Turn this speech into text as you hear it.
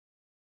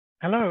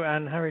Hello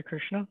and Hare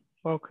Krishna.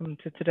 Welcome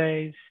to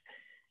today's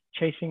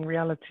Chasing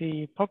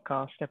Reality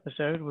podcast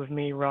episode with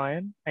me,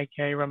 Ryan,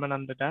 aka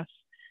Ramananda Das.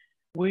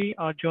 We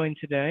are joined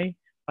today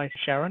by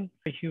Sharon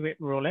Hewitt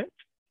Rawlette,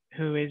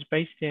 who is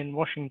based in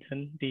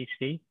Washington,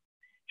 D.C.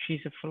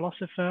 She's a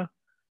philosopher,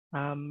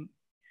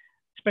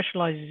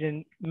 specializes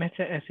in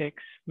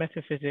metaethics,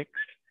 metaphysics,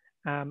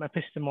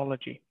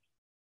 epistemology.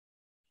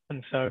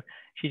 And so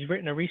she's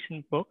written a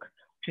recent book,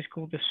 which is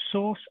called The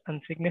Source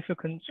and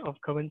Significance of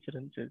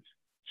Coincidences,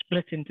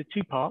 split into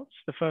two parts.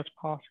 The first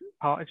part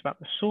is about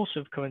the source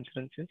of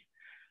coincidences,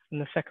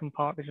 and the second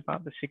part is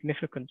about the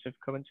significance of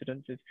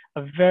coincidences.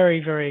 A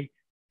very, very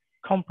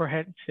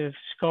comprehensive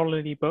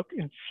scholarly book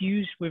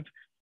infused with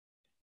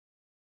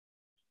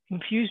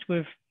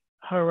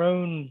her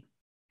own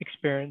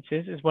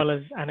experiences as well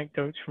as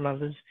anecdotes from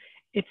others.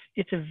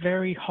 It's a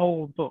very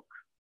whole book,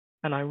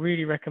 and I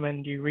really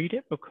recommend you read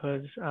it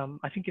because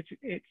I think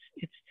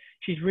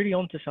she's really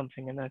onto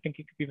something, and I think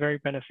it could be very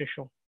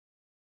beneficial.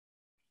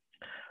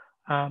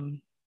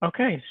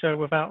 Okay, so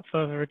without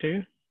further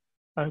ado,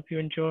 I hope you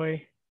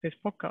enjoy this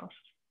podcast.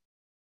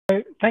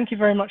 So thank you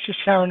very much to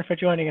Sharon for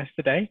joining us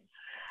today.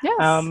 Yes.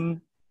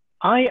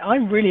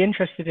 I'm really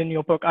interested in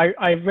your book. I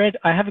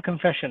have a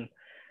confession.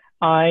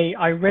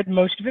 I read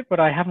most of it, but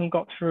I haven't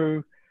got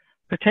through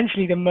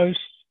potentially the most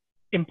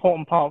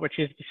important part, which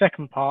is the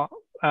second part,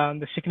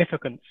 the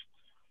significance.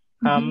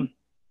 Mm-hmm.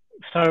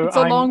 So it's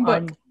a long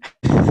book.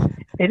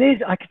 It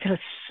is. I could tell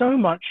so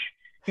much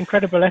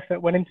incredible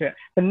effort went into it.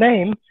 The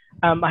name,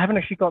 I haven't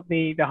actually got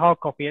the hard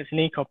copy, it's an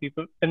e-copy,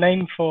 but the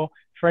name for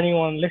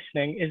anyone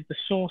listening is The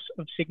Source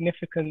and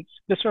Significance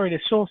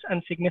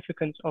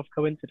of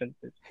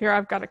Coincidences. Here,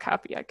 I've got a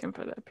copy I can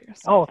put up here.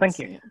 So thank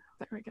you.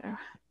 There we go.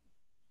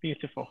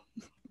 Beautiful.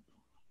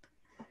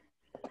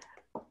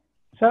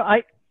 So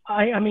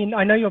I mean,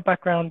 I know your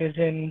background is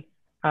in,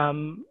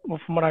 from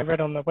what I read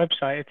on the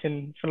website, it's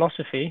in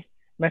philosophy,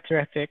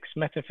 metaethics,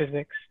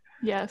 metaphysics,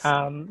 yes,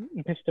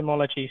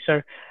 epistemology.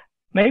 So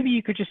maybe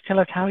you could just tell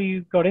us how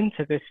you got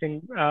into this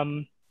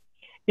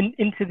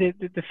into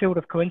the field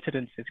of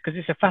coincidences, because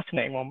it's a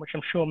fascinating one, which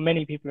I'm sure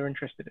many people are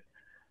interested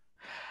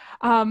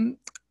in.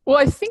 Well,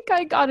 I think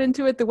I got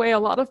into it the way a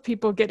lot of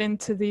people get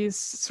into these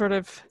sort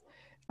of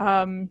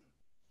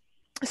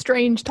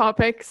strange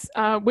topics,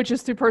 which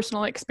is through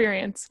personal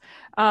experience.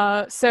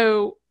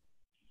 So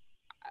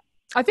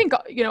I think,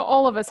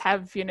 all of us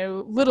have,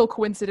 little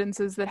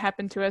coincidences that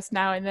happen to us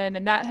now and then.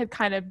 And that had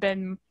kind of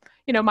been,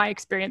 my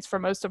experience for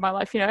most of my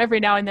life.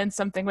 Every now and then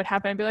something would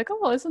happen and be like, oh,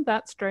 well, isn't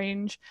that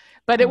strange?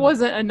 But it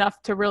wasn't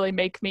enough to really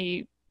make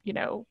me,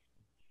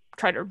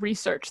 try to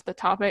research the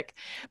topic.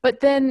 But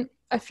then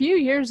a few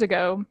years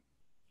ago,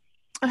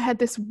 I had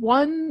this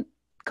one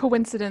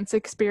coincidence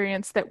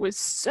experience that was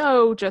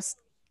so just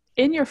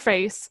in your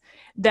face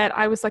that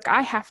I was like,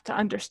 I have to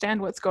understand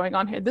what's going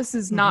on here. This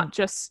is not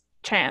just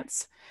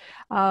chance.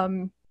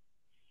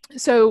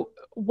 So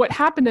what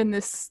happened in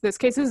this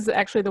case, this is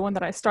actually the one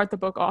that I start the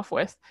book off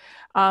with.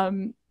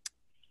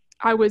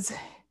 I was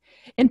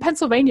in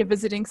Pennsylvania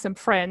visiting some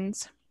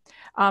friends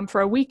for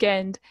a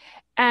weekend,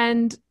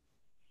 and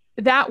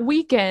that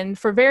weekend,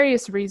 for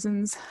various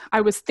reasons,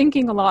 I was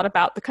thinking a lot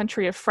about the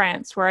country of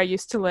France where I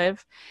used to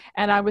live,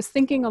 and I was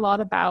thinking a lot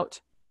about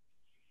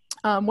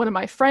one of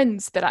my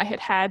friends that I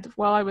had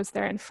while I was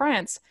there in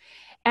France.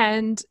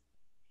 And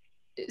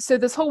so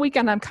this whole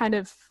weekend I'm kind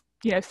of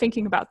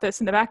thinking about this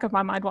in the back of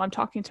my mind while I'm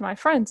talking to my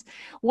friends.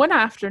 One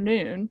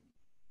afternoon,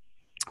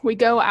 we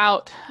go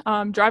out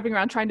driving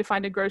around trying to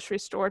find a grocery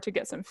store to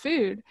get some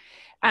food.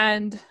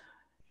 And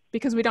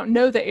because we don't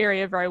know the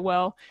area very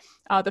well,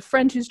 the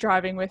friend who's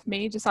driving with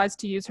me decides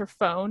to use her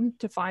phone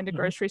to find a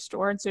grocery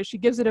store. And so she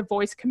gives it a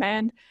voice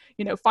command,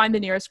 find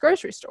the nearest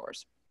grocery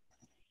stores.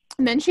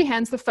 And then she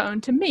hands the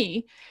phone to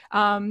me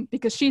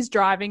because she's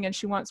driving and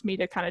she wants me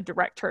to kind of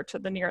direct her to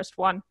the nearest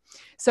one.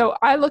 So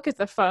I look at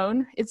the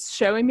phone. It's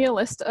showing me a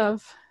list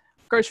of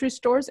grocery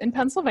stores in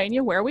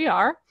Pennsylvania where we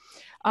are.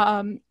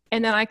 And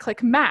then I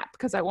click map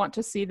because I want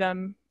to see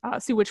them,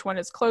 see which one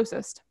is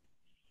closest.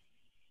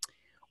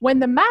 When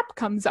the map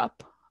comes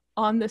up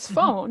on this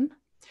phone,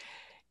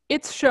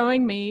 it's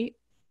showing me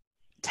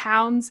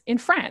towns in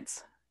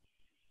France.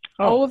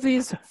 All of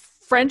these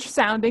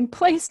French-sounding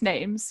place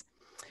names.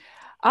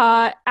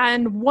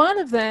 And one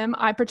of them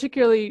I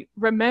particularly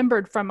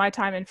remembered from my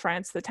time in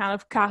France, the town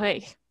of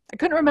Carré. I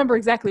couldn't remember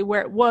exactly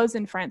where it was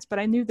in France, but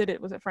I knew that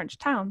it was a French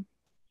town.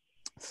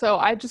 So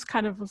I just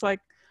kind of was like,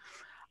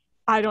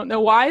 I don't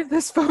know why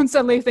this phone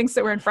suddenly thinks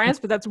that we're in France,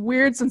 but that's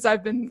weird since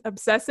I've been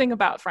obsessing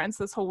about France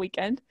this whole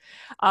weekend.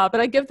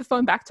 But I give the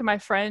phone back to my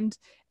friend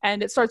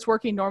and it starts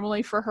working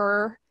normally for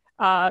her,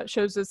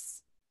 shows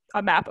us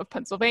a map of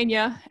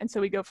Pennsylvania. And so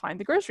we go find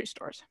the grocery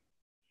stores.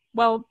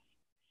 Well,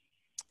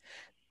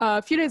 a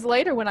few days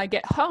later, when I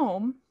get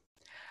home,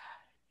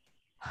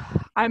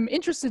 I'm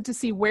interested to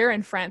see where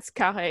in France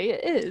Carré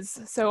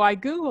is. So I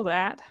Google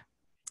that,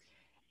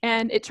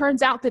 and it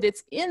turns out that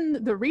it's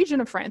in the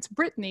region of France,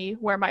 Brittany,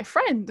 where my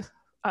friend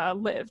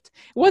lived.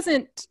 It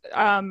wasn't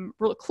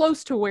real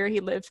close to where he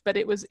lived, but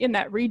it was in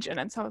that region.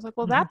 And so I was like,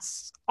 well,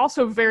 that's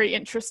also very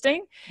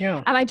interesting.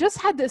 Yeah. And I just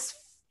had this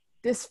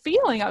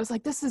feeling. I was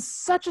like, this is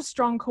such a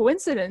strong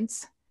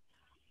coincidence.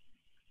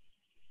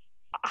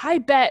 I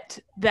bet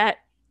that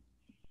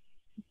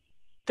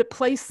the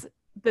place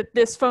that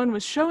this phone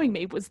was showing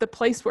me was the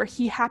place where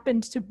he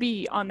happened to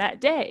be on that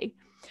day.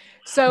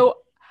 So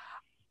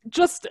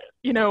just,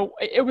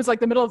 it was like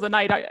the middle of the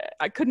night.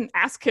 I couldn't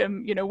ask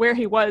him, where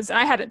he was. And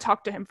I hadn't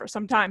talked to him for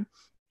some time.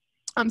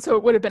 So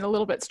it would have been a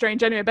little bit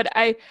strange anyway. But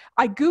I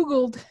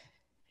Googled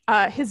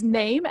his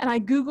name, and I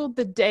Googled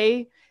the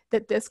day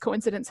that this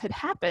coincidence had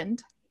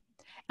happened.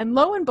 And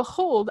lo and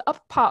behold,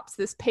 up pops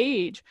this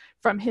page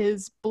from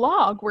his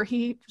blog where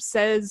he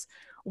says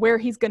where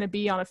he's going to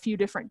be on a few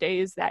different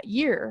days that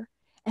year.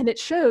 And it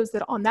shows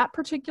that on that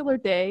particular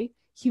day,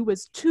 he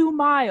was 2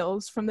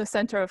 miles from the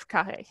center of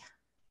Carré.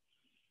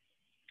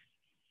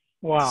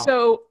 Wow.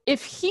 So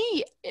if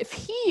he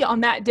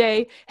on that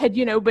day had,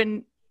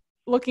 been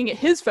looking at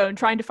his phone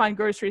trying to find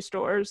grocery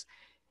stores,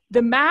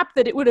 the map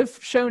that it would have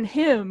shown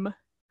him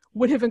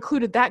would have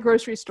included that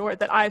grocery store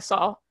that I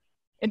saw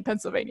in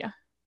Pennsylvania.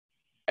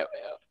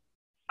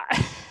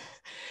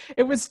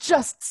 It was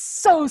just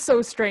so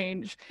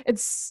strange.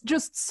 It's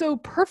just so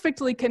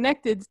perfectly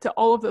connected to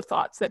all of the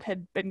thoughts that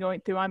had been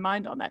going through my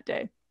mind on that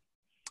day.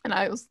 And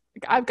I was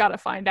like, I've got to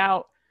find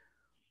out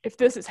if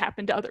this has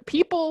happened to other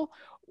people,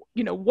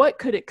 what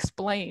could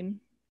explain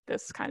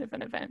this kind of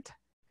an event.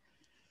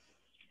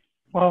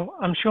 Well,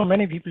 I'm sure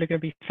many people are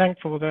going to be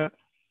thankful that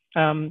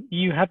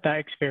you had that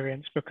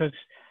experience, because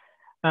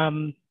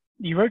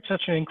you wrote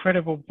such an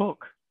incredible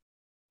book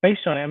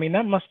based on it. I mean,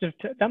 that must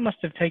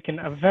have taken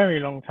a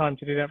very long time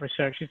to do that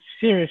research. It's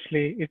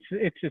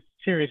a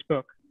serious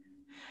book.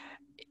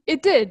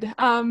 It did.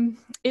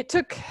 It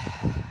took,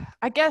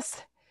 I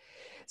guess.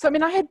 So I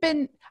mean, I've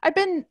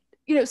been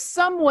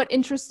somewhat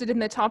interested in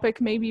the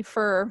topic maybe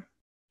for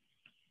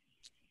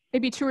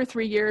 2 or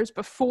 3 years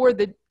before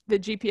the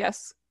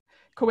GPS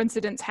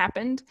coincidence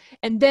happened,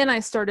 and then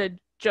I started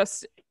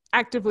just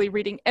actively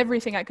reading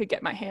everything I could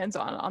get my hands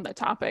on the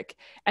topic,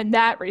 and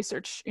that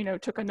research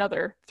took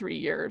another 3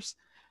 years.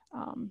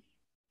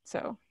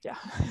 So yeah.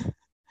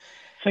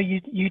 So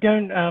you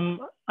don't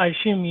I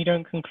assume you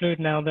don't conclude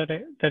now that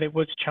it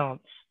was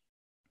chance.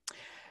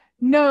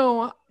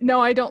 No,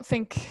 I don't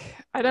think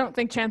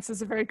chance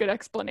is a very good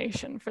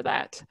explanation for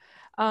that.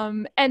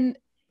 And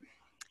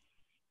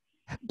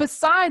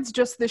besides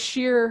just the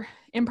sheer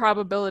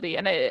improbability,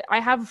 and I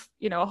have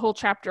a whole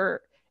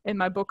chapter in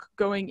my book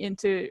going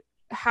into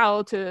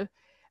how to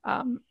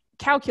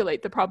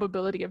calculate the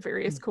probability of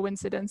various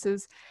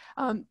coincidences.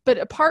 But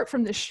apart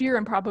from the sheer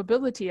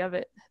improbability of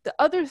it, the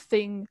other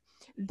thing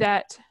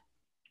that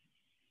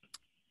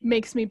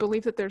makes me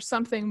believe that there's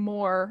something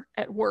more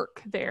at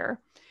work there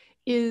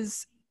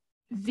is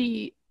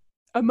the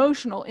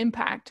emotional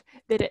impact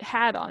that it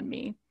had on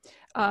me.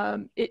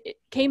 It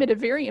came at a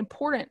very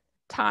important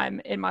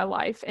time in my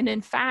life. And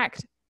in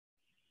fact,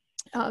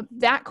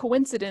 that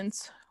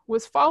coincidence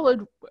was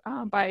followed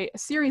by a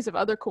series of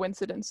other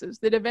coincidences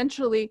that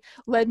eventually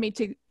led me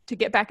to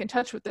get back in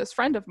touch with this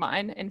friend of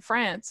mine in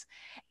France.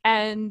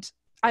 And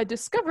I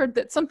discovered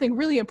that something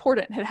really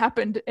important had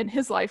happened in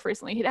his life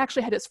recently. He'd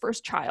actually had his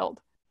first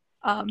child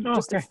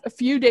a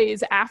few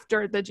days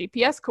after the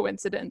GPS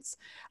coincidence.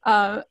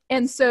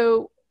 And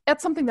so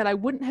that's something that I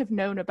wouldn't have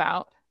known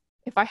about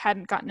if I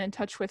hadn't gotten in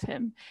touch with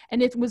him.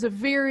 And it was a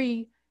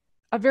very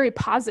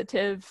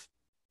positive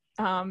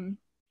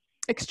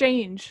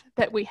exchange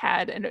that we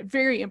had, and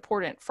very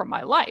important for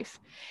my life.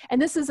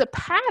 And this is a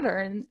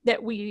pattern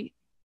that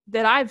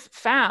I've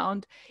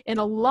found in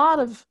a lot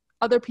of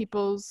other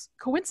people's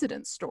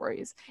coincidence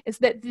stories, is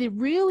that the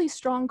really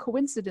strong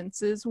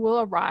coincidences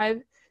will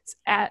arrive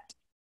at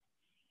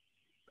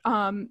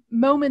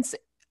moments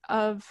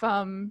of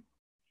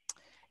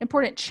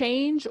important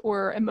change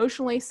or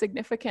emotionally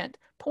significant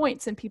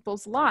points in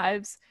people's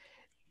lives,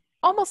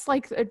 almost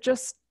like they're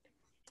just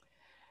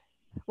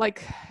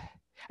like,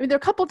 I mean, there are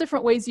a couple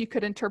different ways you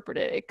could interpret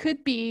it. It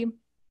could be,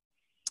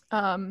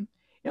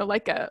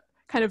 like a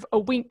kind of a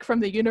wink from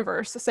the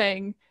universe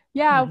saying,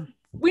 yeah,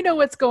 we know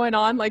what's going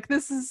on. Like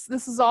this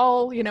is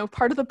all,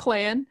 part of the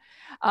plan.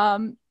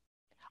 I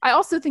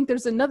also think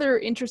there's another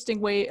interesting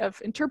way of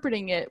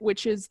interpreting it,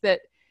 which is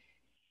that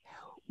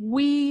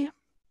we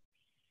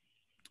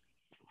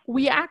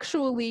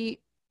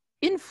actually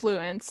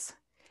influence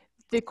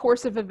the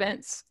course of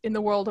events in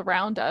the world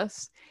around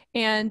us.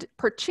 And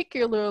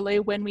particularly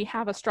when we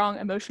have a strong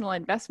emotional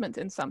investment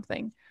in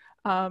something,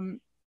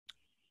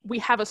 we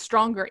have a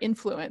stronger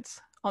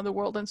influence on the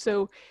world. And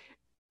so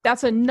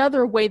that's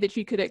another way that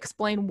you could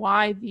explain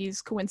why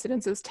these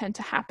coincidences tend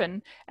to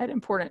happen at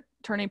important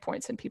turning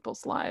points in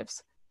people's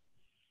lives.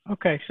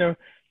 Okay, so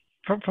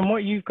from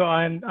what you've got,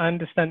 I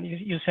understand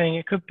you're saying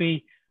it could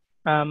be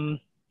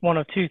one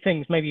of two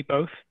things, maybe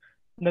both,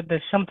 that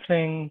there's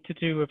something to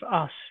do with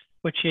us,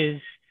 which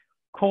is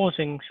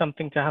causing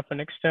something to happen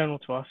external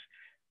to us,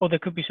 or there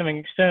could be something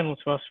external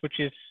to us, which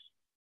is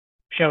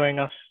showing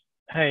us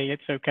hey,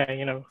 it's okay,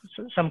 you know,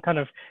 some kind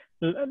of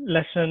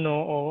lesson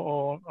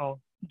or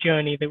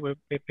journey that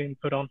we've been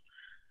put on.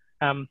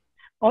 I'm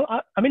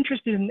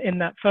interested in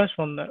that first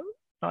one that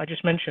I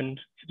just mentioned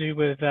to do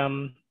with,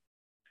 well,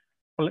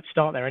 let's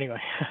start there anyway.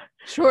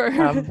 Sure.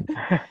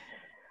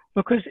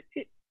 Because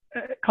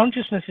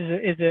consciousness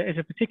is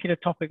a particular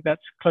topic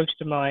that's close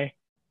to my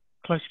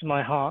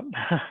heart.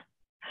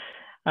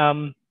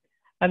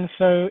 And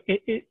so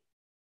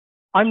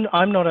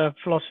I'm not a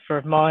philosopher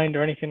of mind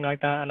or anything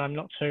like that, and I'm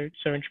not so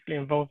intricately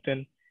involved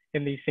in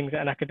these things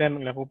at an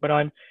academic level. But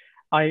I'm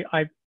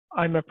a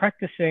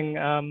practicing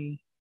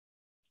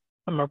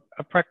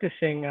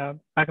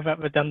Bhagavad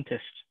Vedantist,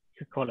 you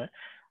could call it.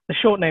 The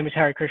short name is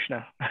Hare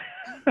Krishna.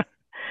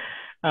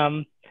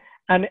 And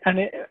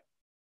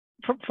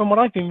from what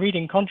I've been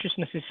reading,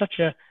 consciousness is such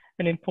an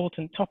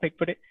important topic,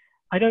 but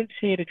I don't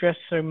see it addressed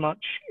so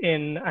much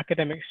in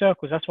academic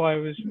circles. That's why I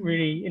was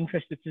really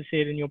interested to see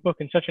it in your book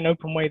in such an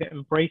open way that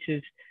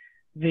embraces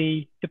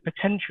the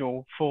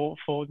potential for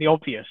the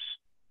obvious,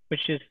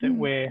 which is that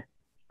we're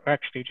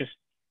actually just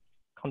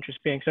conscious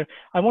beings. So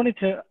I wanted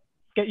to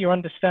get your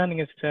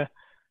understanding as to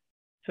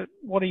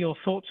what are your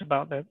thoughts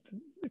about the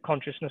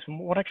consciousness and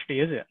what actually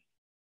is it?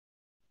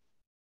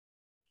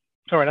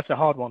 Sorry, that's a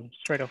hard one,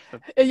 straight off the...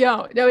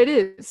 Yeah, no, it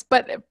is.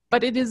 But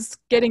it is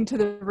getting to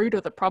the root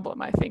of the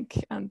problem, I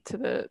think, and to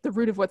the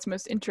root of what's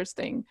most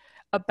interesting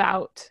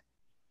about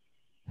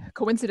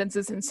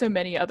coincidences and so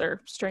many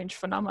other strange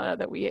phenomena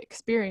that we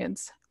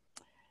experience.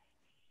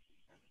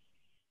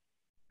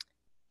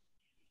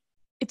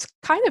 It's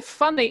kind of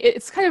funny,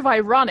 it's kind of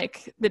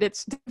ironic that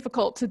it's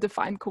difficult to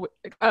define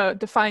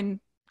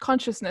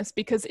consciousness,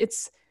 because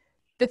it's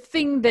the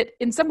thing that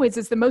in some ways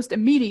is the most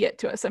immediate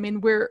to us. I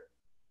mean, we're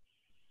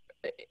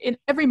in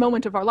every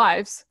moment of our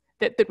lives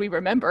that we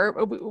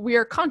remember, we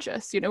are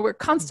conscious, you know, we're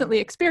constantly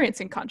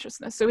experiencing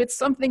consciousness. So it's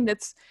something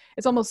it's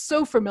almost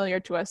so familiar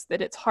to us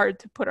that it's hard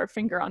to put our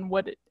finger on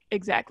what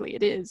exactly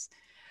it is.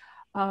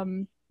 I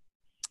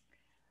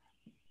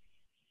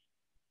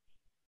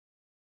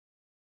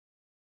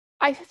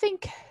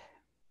think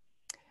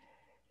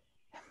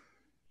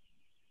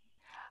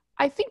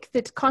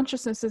that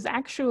consciousness is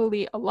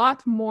actually a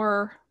lot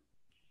more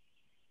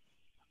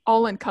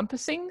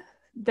all-encompassing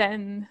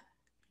than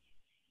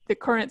the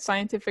current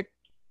scientific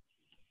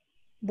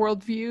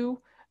worldview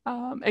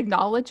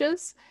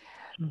acknowledges,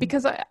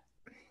 because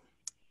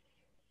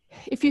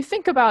if you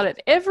think about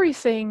it,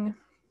 everything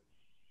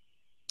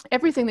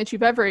that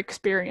you've ever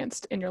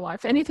experienced in your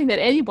life, anything that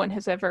anyone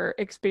has ever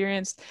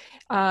experienced,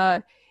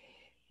 no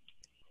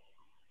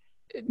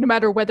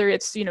matter whether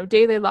it's, you know,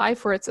 daily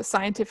life or it's a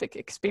scientific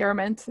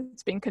experiment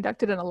that's being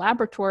conducted in a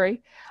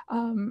laboratory,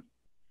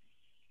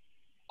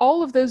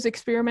 all of those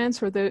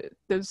experiments or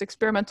those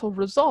experimental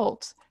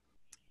results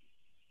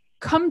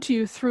come to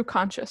you through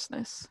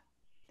consciousness.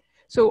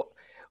 So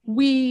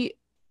we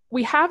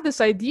have this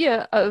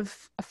idea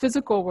of a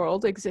physical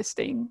world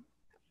existing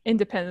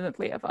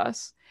independently of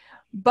us,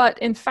 but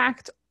in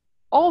fact,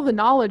 all the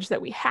knowledge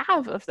that we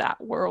have of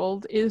that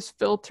world is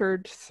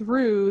filtered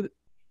through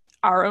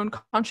our own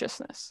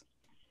consciousness.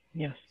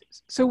 Yes.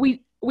 So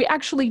we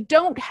actually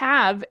don't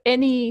have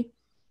any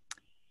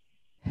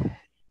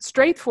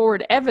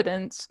straightforward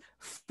evidence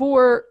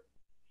for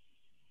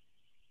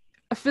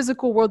a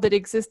physical world that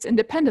exists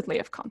independently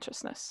of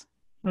consciousness.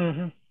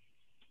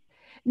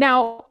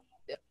 Now,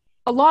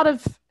 a lot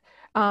of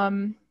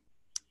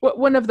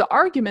one of the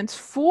arguments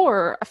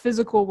for a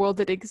physical world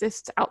that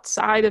exists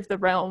outside of the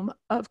realm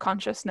of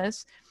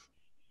consciousness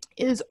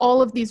is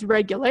all of these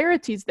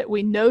regularities that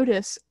we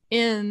notice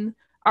in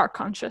our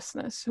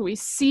consciousness. We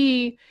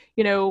see,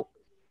 you know,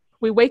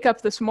 we wake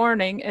up this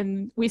morning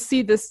and we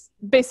see this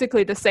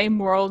basically the same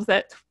world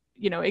that,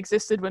 you know,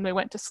 existed when we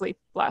went to sleep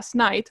last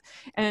night.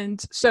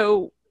 And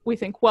so we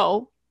think,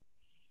 well,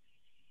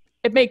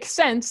 it makes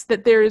sense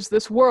that there is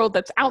this world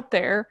that's out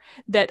there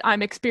that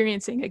I'm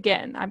experiencing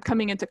again. I'm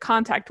coming into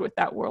contact with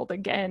that world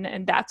again,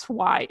 and that's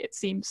why it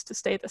seems to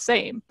stay the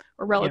same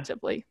or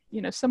relatively,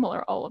 you know,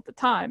 similar all of the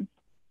time.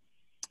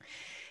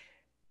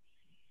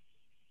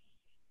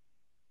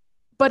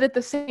 But at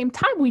the same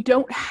time, we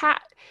don't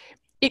have,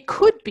 it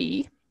could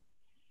be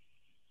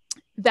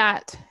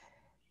that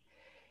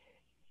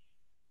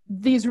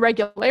these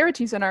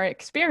regularities in our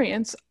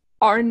experience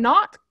are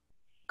not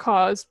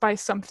caused by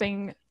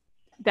something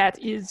that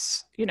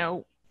is, you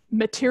know,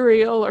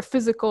 material or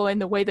physical in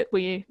the way that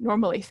we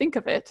normally think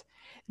of it.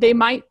 They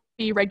might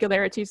be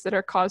regularities that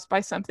are caused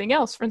by something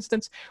else. For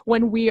instance,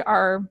 when you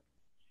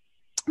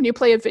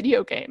play a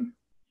video game,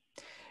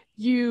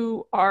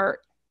 you are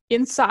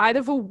inside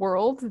of a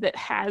world that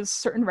has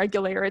certain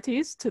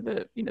regularities to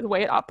the, you know, the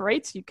way it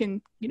operates. You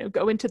can, you know,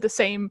 go into the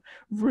same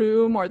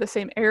room or the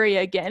same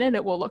area again, and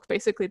it will look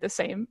basically the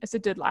same as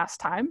it did last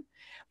time.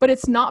 But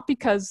it's not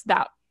because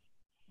that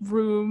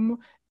room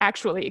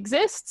actually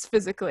exists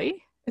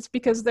physically. It's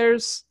because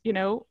there's, you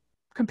know,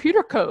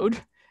 computer code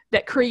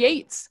that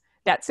creates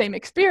that same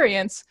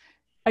experience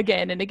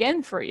again and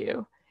again for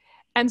you.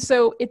 And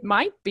so it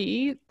might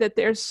be that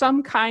there's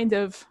some kind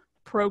of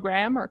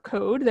program or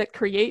code that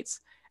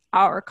creates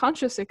our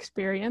conscious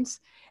experience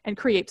and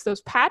creates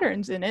those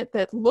patterns in it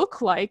that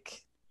look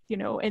like, you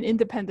know, an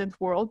independent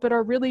world, but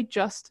are really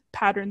just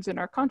patterns in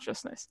our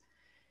consciousness.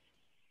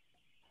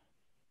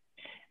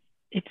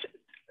 It's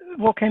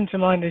what came to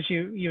mind as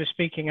you were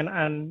speaking,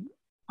 and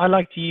I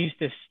like to use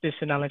this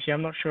analogy.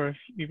 I'm not sure if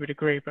you would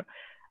agree, but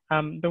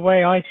the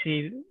way I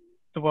see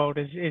the world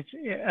is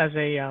as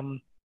a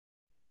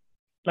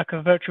like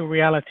a virtual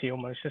reality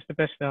almost. That's the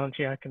best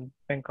analogy I can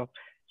think of.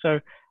 So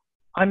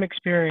I'm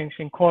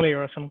experiencing qualia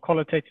or some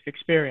qualitative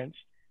experience,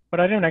 but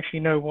I don't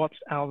actually know what's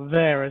out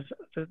there as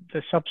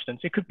the substance.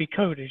 It could be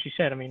code, as you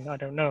said. I mean, I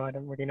don't know. I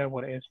don't really know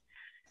what it is.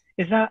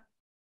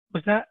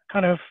 Was that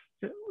kind of,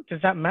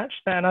 does that match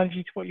that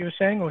analogy to what you were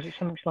saying, or is it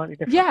something slightly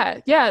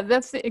different? Yeah,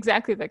 that's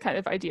exactly the kind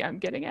of idea I'm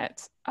getting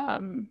at.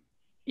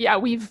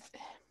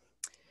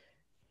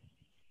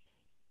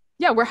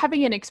 We're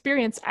having an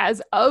experience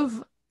as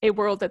of a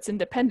world that's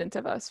independent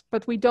of us,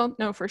 but we don't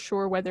know for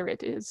sure whether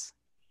it is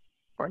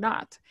or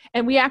not.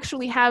 And we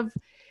actually have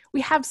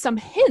some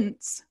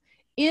hints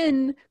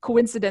in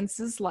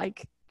coincidences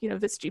like, you know,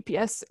 this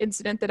GPS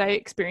incident that I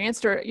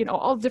experienced, or, you know,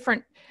 all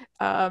different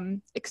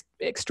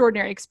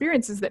extraordinary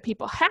experiences that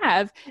people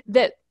have,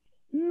 that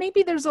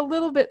maybe there's a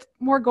little bit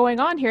more going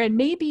on here, and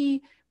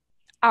maybe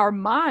our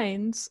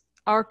minds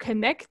are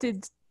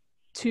connected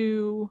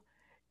to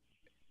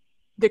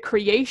the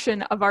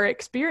creation of our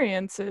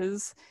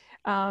experiences.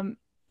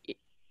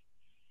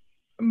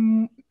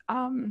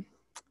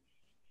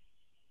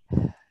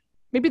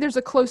 Maybe there's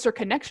a closer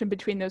connection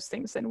between those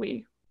things than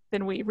we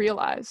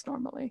realize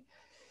normally.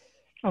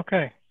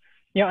 Okay.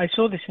 Yeah, I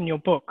saw this in your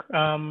book,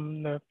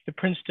 the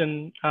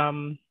Princeton,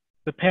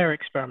 the pair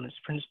experiments,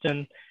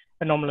 Princeton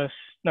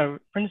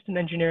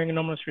Engineering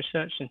Anomalous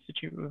Research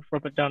Institute with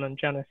Robert Dunn and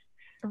Janice.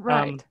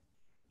 Right.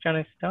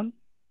 Janice Dunn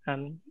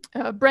and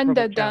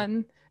Brenda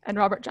Dunn and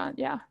Robert John.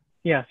 Yeah.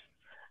 Yes.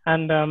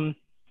 And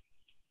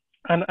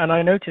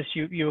I noticed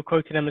you were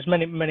quoting them as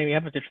many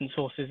other different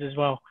sources as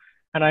well.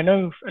 And I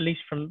know, at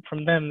least from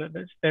them,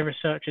 that their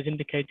research has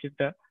indicated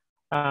that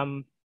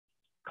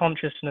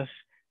consciousness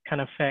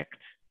can affect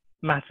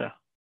matter,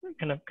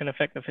 can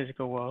affect the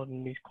physical world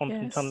in these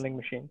quantum tunneling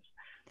machines.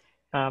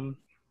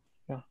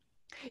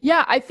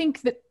 Yeah, I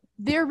think that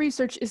their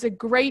research is a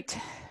great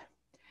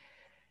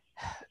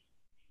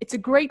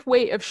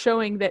way of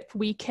showing that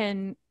we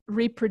can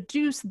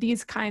reproduce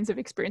these kinds of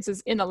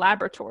experiences in a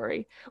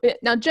laboratory.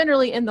 Now,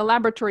 generally in the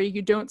laboratory,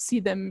 you don't see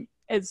them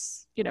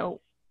as, you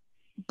know,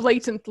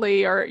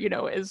 blatantly or, you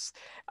know, as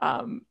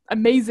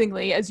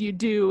amazingly as you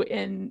do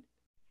in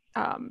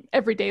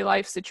everyday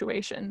life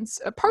situations,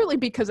 partly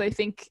because I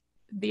think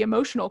the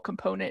emotional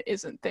component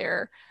isn't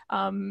there.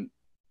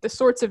 The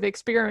sorts of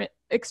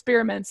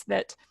experiments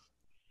that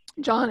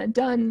John and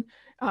Dunn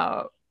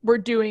were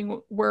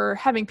doing were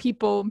having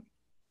people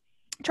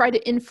try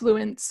to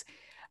influence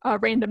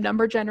random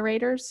number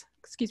generators.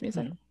 Excuse me a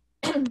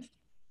second.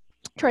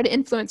 Try to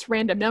influence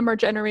random number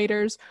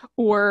generators,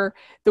 or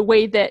the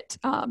way that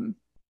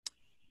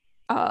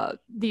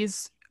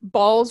these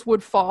balls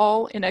would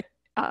fall in a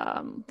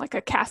like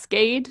a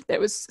cascade that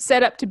was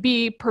set up to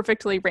be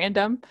perfectly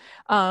random,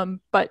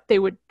 but they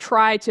would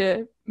try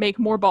to make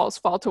more balls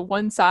fall to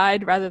one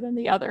side rather than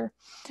the other.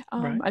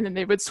 Right. And then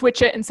they would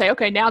switch it and say,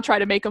 okay, now try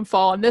to make them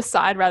fall on this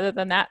side rather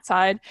than that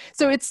side.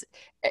 So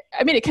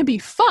it can be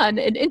fun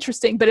and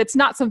interesting, but it's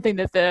not something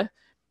that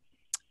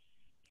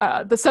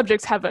the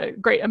subjects have a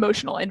great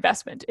emotional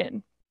investment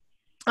in.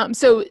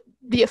 So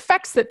the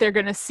effects that they're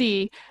going to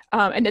see,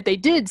 and that they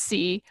did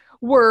see,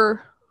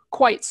 were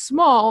quite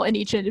small in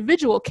each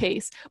individual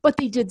case, but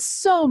they did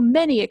so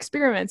many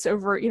experiments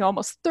over, you know,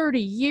 almost 30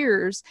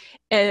 years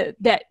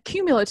that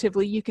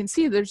cumulatively you can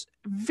see there's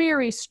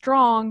very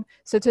strong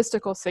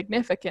statistical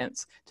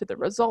significance to the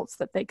results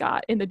that they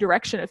got in the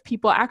direction of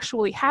people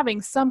actually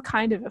having some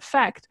kind of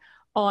effect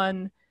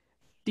on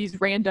these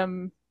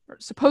random, or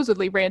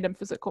supposedly random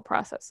physical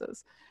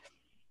processes.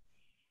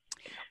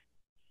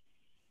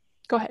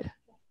 Go ahead.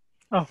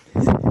 Oh,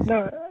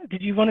 no,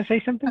 did you want to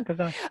say something?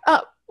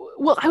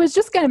 Well, I was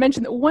just going to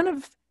mention that one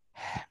of,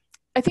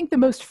 I think, the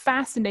most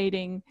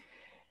fascinating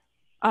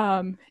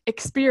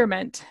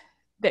experiment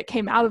that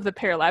came out of the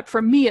Pair Lab,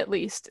 for me at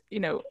least, you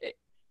know,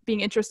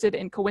 being interested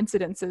in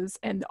coincidences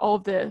and all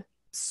the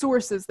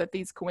sources that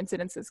these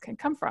coincidences can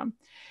come from.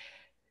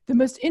 The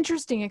most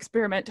interesting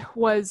experiment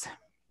was,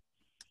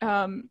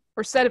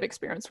 or set of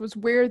experiments, was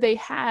where they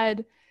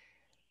had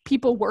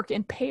people work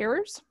in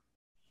pairs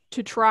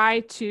to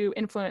try to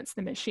influence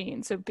the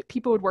machine. So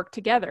people would work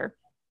together.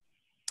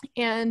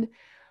 And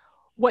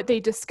what they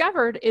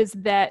discovered is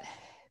that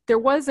there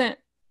wasn't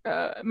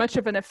much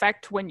of an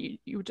effect when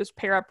you would just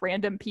pair up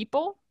random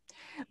people.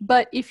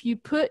 But if you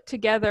put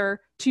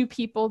together two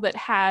people that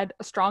had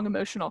a strong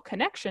emotional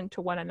connection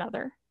to one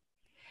another,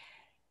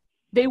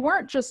 they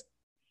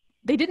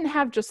didn't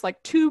have just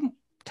like 2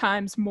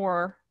 times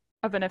more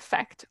of an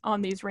effect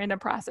on these random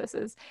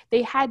processes.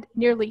 They had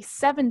nearly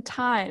 7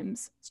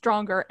 times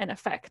stronger an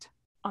effect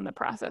on the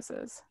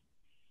processes.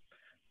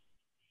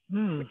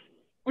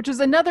 Which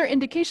is another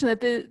indication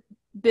that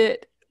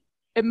that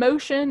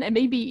emotion, and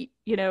maybe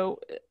you know,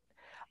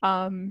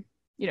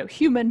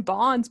 human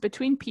bonds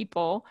between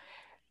people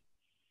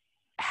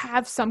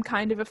have some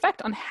kind of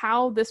effect on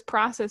how this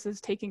process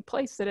is taking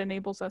place that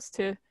enables us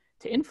to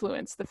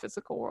influence the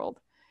physical world.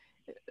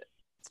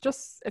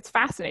 It's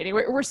fascinating.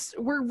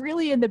 We're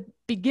really in the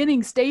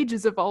beginning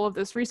stages of all of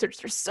this research.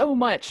 There's so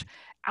much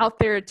out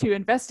there to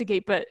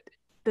investigate, but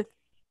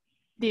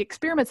the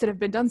experiments that have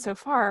been done so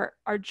far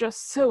are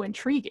just so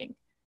intriguing.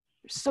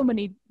 There's so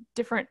many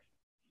different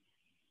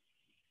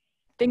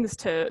things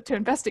to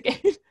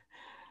investigate.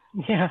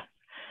 Yeah.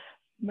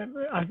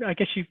 I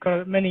guess you've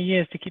got many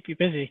years to keep you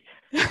busy.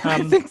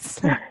 I think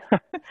so.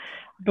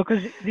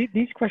 Because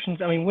these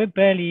questions, I mean, we're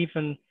barely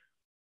even,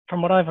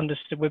 from what I've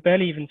understood, we're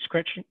barely even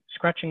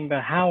scratching the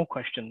how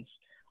questions,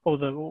 or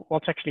the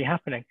what's actually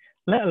happening,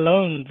 let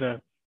alone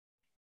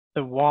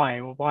the why.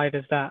 Why is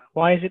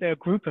it a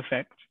group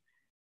effect?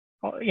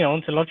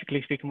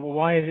 Ontologically speaking,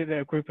 why is it that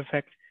a group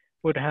effect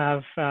would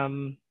have,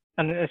 and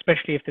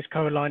especially if there's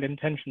co-aligned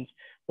intentions,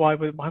 why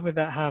would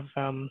that have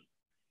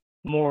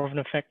more of an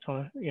effect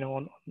on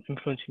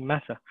influencing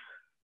matter?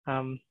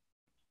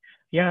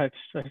 It's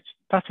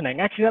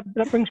fascinating. Actually,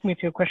 that brings me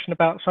to a question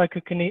about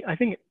psychokinesis. I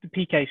think the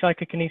PK,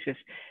 psychokinesis.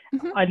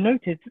 Mm-hmm. I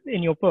noted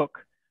in your book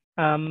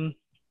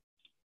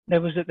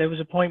there was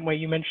a point where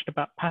you mentioned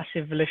about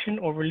passive volition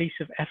or release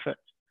of effort,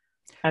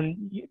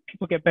 and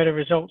people get better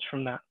results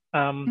from that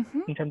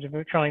in terms of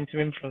trying to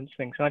influence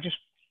things. And I just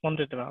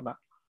wondered about that.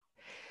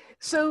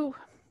 So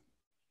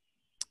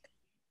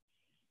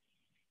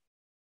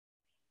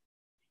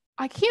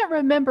I can't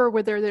remember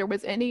whether there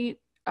was any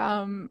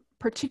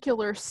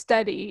particular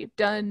study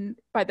done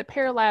by the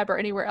Pear Lab or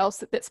anywhere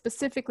else that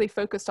specifically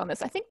focused on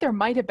this. I think there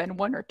might have been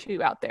one or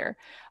two out there.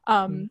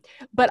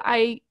 But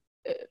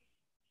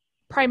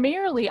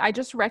primarily, I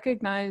just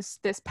recognized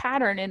this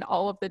pattern in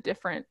all of the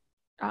different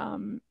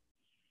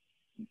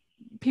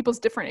people's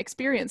different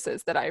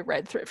experiences that I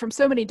read through from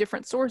so many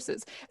different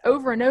sources.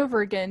 Over and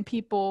over again,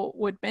 people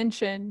would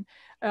mention,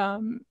 I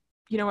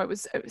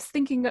was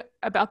thinking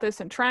about this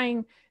and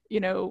trying,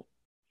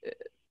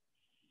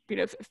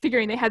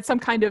 figuring they had some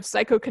kind of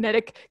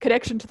psychokinetic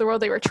connection to the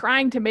world. They were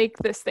trying to make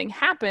this thing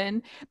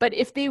happen, but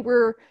if they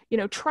were,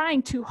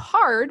 trying too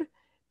hard,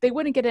 they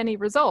wouldn't get any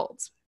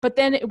results. But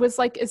then it was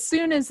like, as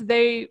soon as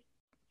they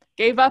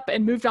gave up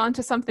and moved on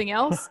to something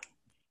else,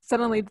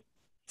 suddenly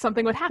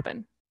something would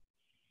happen.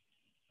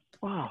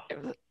 Wow.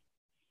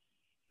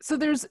 So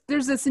there's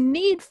this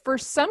need for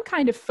some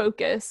kind of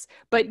focus,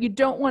 but you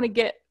don't want to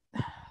get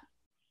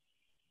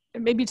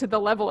maybe to the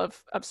level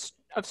of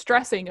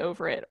stressing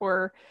over it,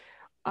 or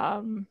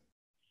I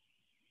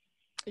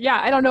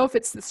don't know if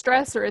it's the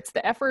stress or it's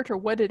the effort or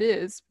what it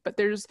is, but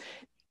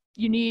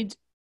you need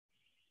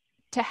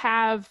to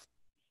have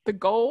the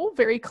goal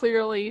very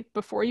clearly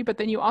before you, but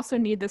then you also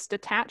need this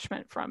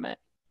detachment from it.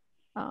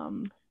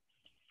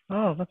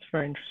 Oh, that's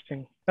very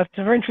interesting. That's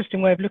a very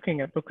interesting way of looking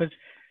at it, because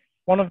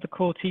one of the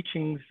core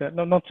teachings,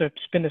 not to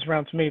spin this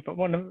around to me, but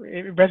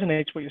it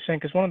resonates what you're saying,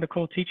 because one of the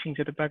core teachings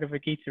of the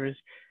Bhagavad Gita is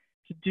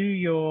to do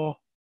your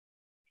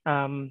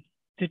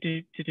to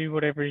do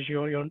whatever is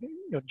your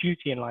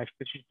duty in life,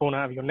 which is born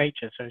out of your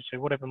nature. So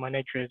whatever my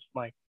nature is,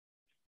 my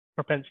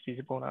propensities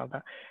are born out of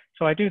that.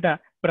 So I do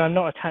that, but I'm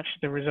not attached to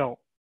the result.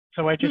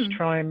 So I just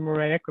try and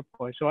remain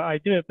equipoise. So I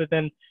do it, but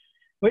then,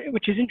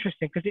 which is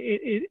interesting, because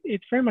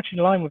it's very much in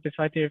line with this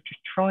idea of just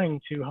trying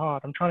too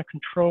hard. I'm trying to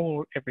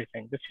control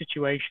everything, the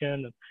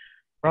situation, and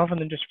rather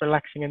than just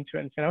relaxing into it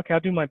and saying, okay, I'll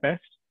do my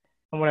best,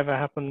 and whatever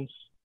happens,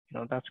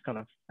 that's kind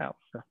of out.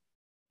 So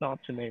not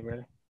up to me,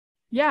 really.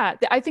 Yeah,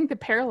 I think the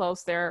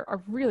parallels there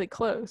are really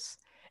close.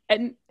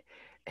 And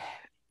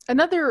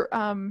another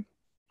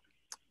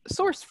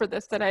source for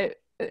this that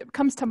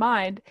comes to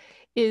mind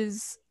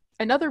is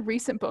another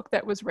recent book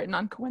that was written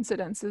on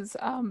coincidences,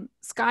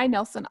 Sky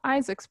Nelson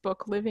Isaac's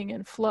book, Living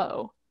in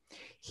Flow.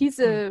 He's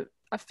a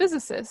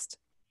physicist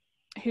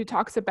who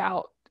talks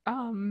about,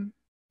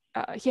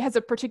 he has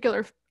a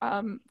particular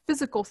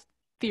physical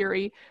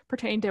theory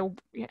pertaining to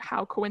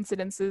how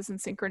coincidences and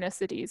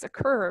synchronicities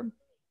occur.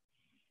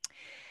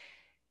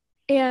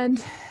 And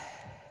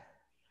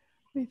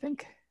let me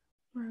think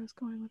where I was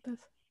going with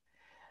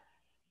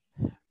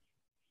this.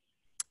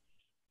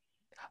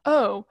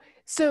 Oh,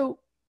 so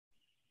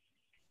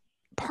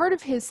part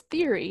of his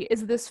theory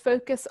is this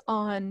focus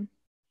on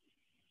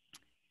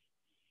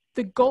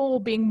the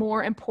goal being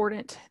more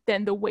important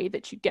than the way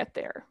that you get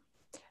there.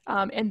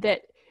 And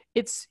that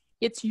it's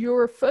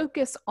your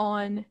focus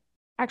on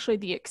actually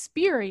the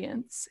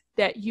experience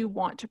that you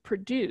want to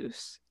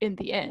produce in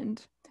the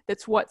end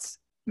that's what's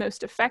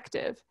most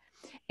effective.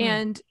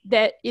 And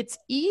that it's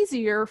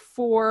easier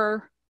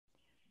for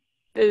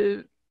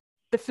the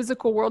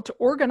physical world to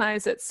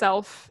organize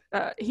itself.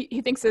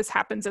 He thinks this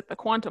happens at the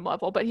quantum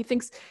level, but he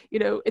thinks,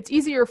 it's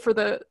easier for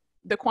the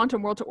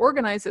quantum world to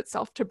organize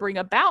itself to bring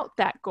about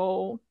that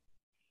goal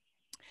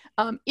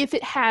if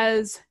it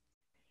has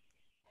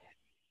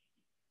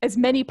as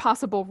many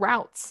possible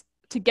routes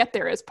to get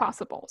there as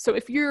possible. So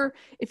if you're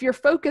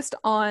focused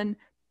on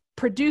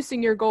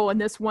producing your goal in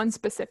this one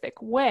specific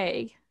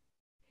way,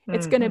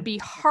 it's going to be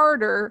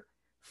harder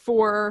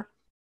for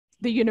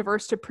the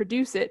universe to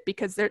produce it,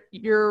 because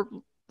you're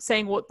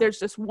saying, well, there's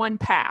just one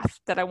path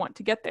that I want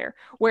to get there.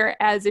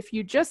 Whereas if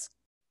you just,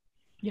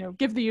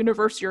 give the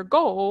universe your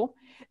goal,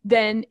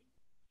 then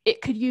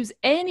it could use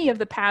any of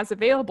the paths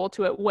available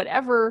to it,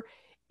 whatever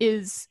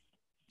is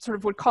sort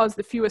of would cause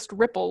the fewest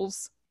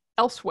ripples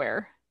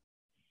elsewhere,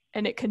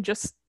 and it can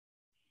just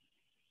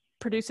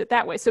produce it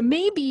that way. So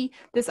maybe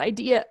this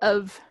idea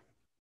of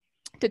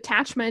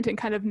detachment and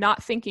kind of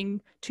not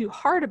thinking too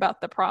hard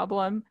about the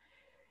problem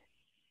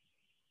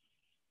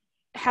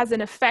has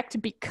an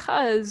effect,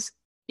 because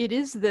it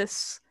is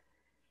this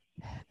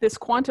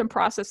quantum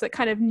process that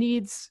kind of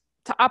needs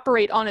to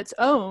operate on its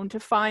own to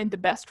find the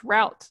best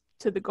route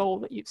to the goal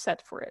that you've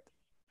set for it.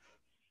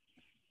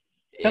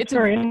 That's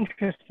very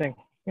interesting.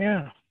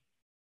 Yeah.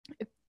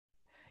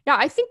 Yeah,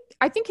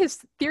 I think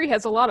his theory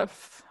has a lot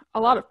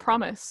of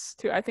promise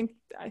too. I think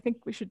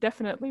we should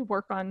definitely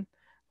work on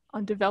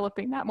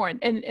developing that more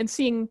and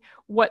seeing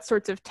what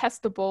sorts of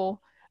testable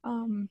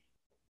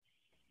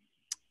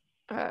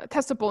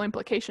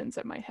implications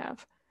it might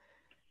have.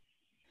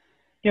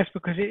 Yes,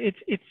 because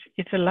it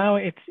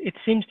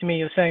seems to me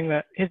you're saying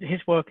that his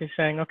work is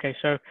saying, okay,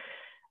 so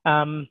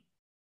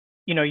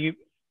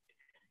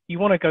you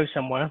want to go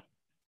somewhere,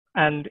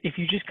 and if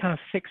you just kind of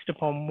fixed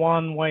upon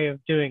one way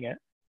of doing it,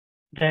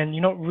 then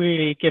you're not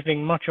really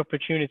giving much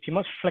opportunity,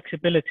 much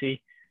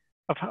flexibility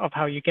of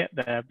how you get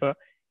there. But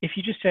if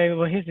you just say,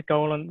 well, here's the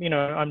goal, and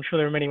I'm sure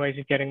there are many ways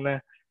of getting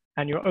there,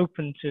 and you're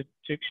open to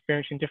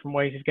experiencing different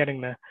ways of getting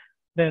there,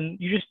 then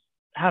you just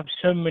have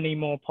so many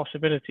more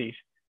possibilities,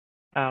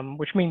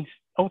 which means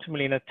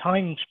ultimately in a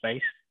time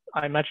space,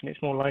 I imagine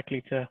it's more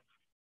likely to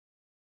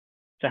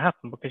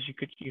happen, because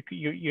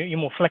you're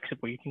more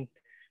flexible. You can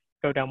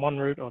go down one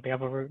route or the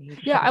other route. And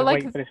yeah, I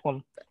like this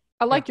one.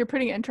 I like you're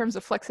putting it in terms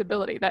of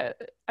flexibility.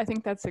 That I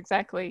think that's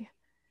exactly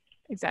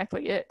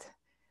it.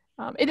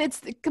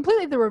 It's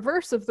completely the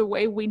reverse of the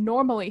way we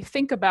normally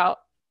think about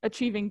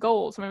achieving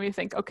goals. When we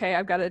think, okay,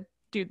 I've got to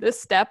do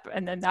this step,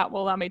 and then that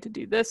will allow me to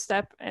do this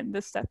step and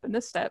this step and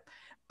this step.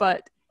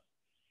 But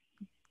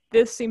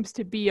this seems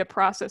to be a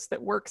process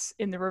that works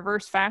in the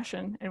reverse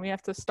fashion, and we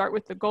have to start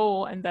with the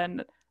goal and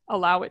then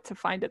allow it to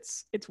find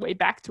its way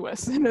back to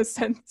us, in a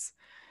sense.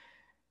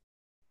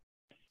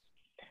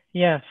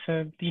 Yeah,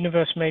 so the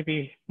universe may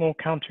be more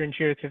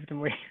counterintuitive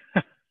than we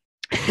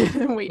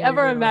than we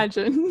ever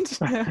imagined.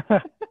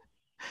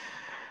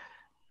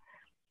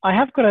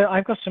 I've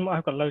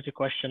got loads of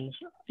questions.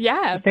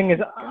 Yeah. The thing is,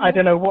 I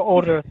don't know what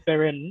order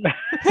they're in.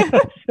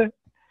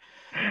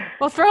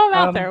 Well, throw them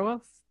out there.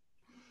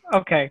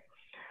 Okay.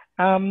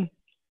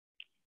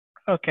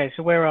 Okay,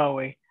 so where are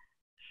we?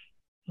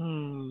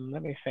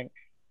 Let me think.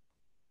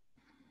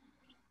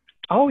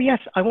 Oh yes,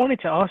 I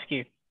wanted to ask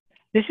you.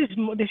 This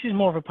is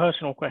more of a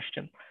personal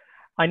question.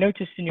 I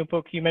noticed in your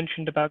book you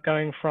mentioned about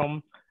going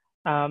from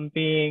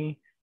being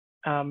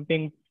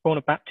born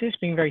a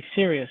Baptist, being very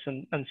serious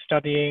and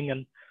studying,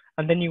 and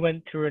then you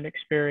went through an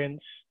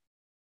experience.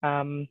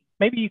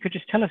 Maybe you could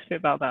just tell us a bit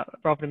about that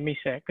rather than me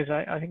say it, because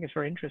I think it's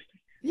very interesting.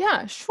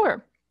 Yeah,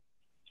 sure.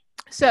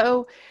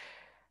 So,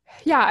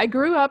 yeah, I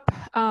grew up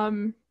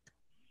in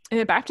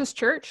a Baptist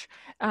church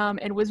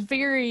and was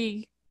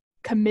very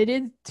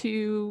committed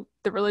to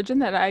the religion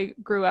that I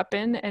grew up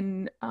in,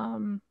 and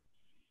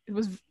it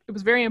was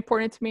very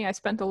important to me. I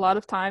spent a lot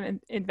of time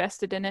and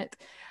invested in it,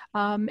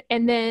 and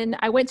then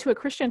I went to a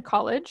Christian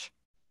college,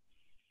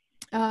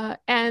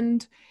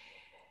 and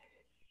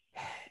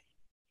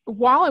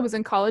while I was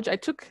in college, I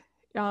took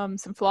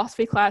some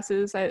philosophy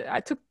classes.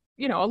 I took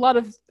a lot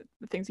of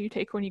the things you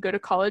take when you go to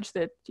college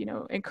that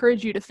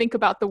encourage you to think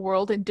about the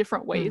world in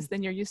different ways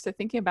than you're used to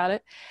thinking about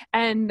it,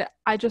 and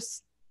I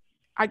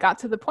got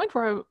to the point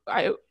where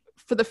I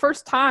for the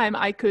first time,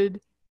 I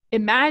could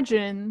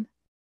imagine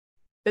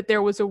that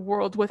there was a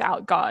world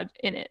without God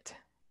in it.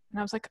 And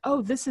I was like,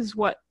 oh, this is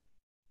what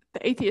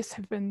the atheists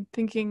have been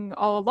thinking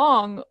all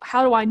along.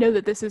 How do I know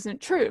that this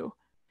isn't true?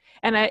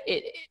 And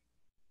it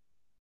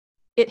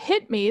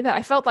hit me that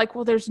I felt like,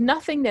 well, there's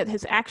nothing that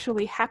has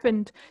actually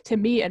happened to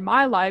me in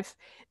my life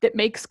that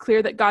makes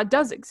clear that God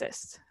does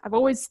exist. I've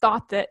always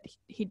thought that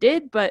he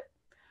did, but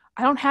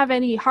I don't have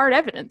any hard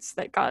evidence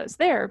that God is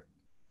there.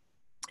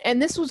 And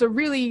this was a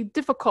really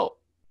difficult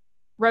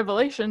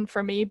revelation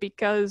for me,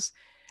 because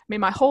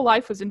my whole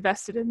life was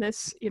invested in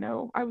this.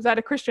 I was at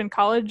a Christian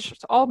college.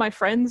 So all my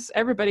friends,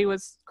 everybody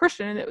was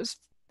Christian, and it was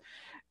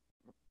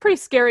a pretty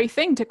scary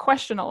thing to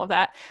question all of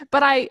that.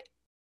 But I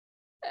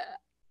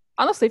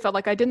honestly felt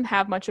like I didn't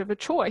have much of a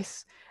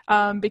choice,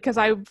 because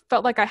I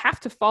felt like I have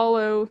to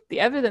follow the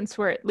evidence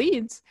where it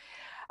leads.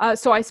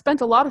 So I spent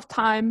a lot of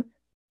time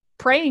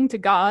praying to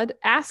God,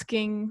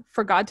 asking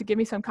for God to give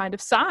me some kind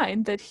of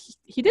sign that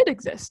he did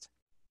exist.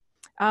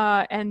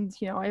 And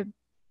I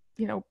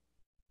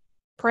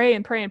pray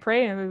and pray and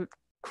pray and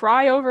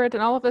cry over it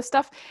and all of this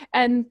stuff,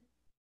 and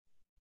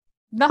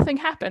nothing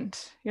happened.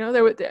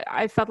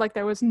 I felt like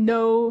there was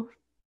no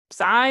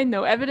sign,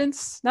 no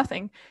evidence,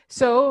 nothing.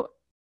 So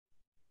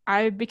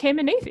I became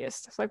an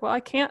atheist. It's like, well, I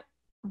can't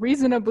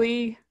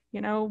reasonably,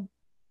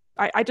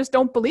 I just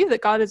don't believe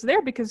that God is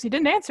there because he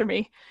didn't answer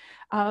me.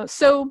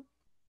 So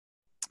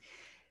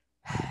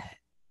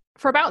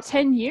for about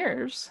 10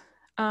 years,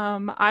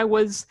 I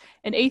was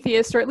an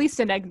atheist, or at least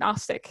an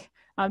agnostic,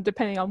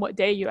 depending on what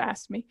day you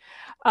asked me.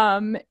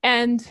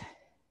 And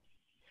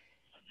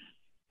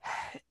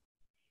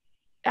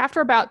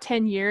after about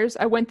 10 years,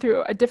 I went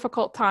through a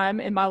difficult time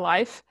in my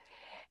life.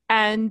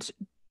 And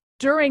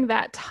during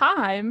that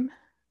time,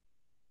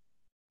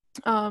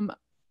 I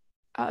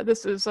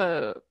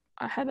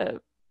had a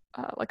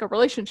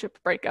relationship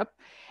breakup,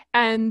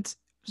 and it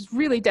was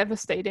really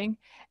devastating.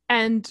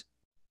 And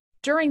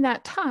during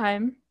that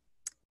time,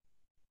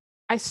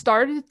 I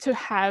started to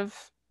have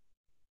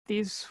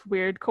these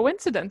weird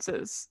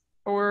coincidences,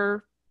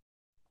 or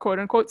quote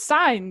unquote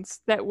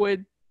signs, that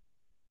would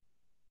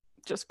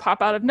just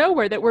pop out of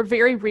nowhere, that were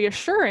very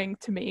reassuring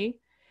to me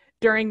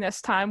during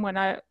this time when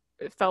I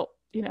felt,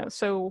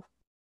 so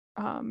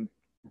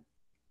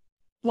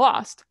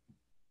lost.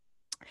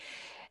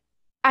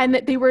 And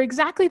that they were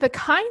exactly the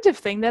kind of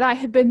thing that I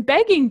had been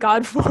begging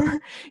God for,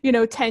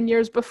 10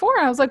 years before.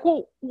 I was like,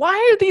 well, why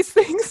are these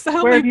things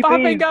suddenly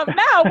popping up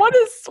now?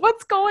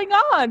 What's going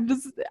on?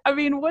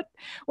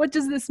 What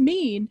does this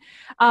mean?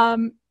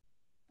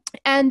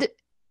 And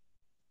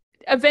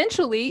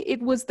eventually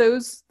it was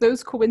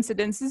those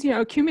coincidences,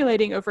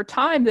 accumulating over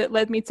time, that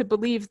led me to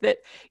believe that,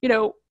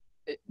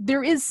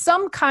 there is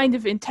some kind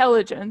of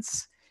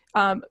intelligence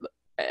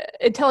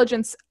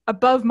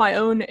above my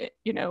own,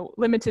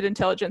 limited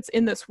intelligence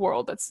in this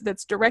world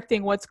that's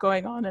directing what's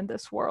going on in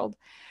this world.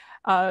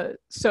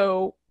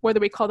 So whether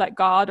we call that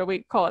God or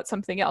we call it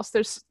something else,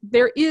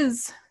 there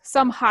is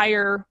some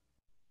higher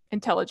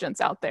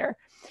intelligence out there.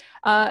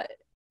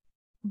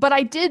 But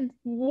I did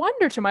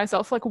wonder to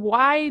myself, like,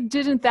 why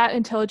didn't that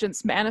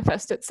intelligence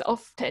manifest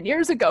itself 10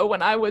 years ago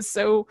when I was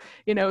so,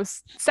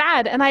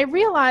 sad? And I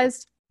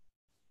realized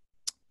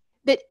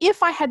that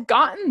if I had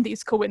gotten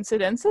these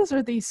coincidences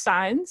or these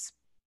signs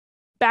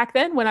back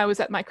then when I was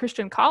at my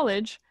Christian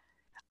college,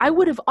 I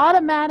would have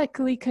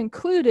automatically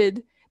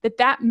concluded that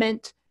that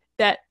meant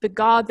that the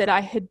God that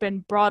I had been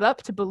brought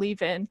up to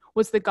believe in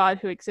was the God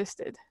who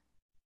existed.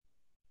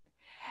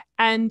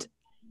 And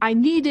I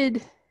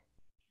needed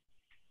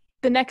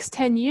the next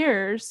 10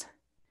 years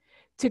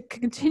to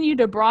continue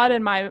to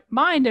broaden my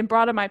mind and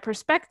broaden my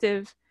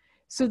perspective,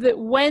 so that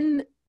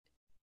when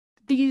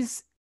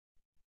these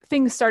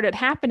things started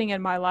happening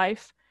in my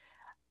life,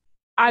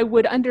 I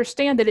would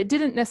understand that it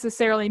didn't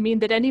necessarily mean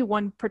that any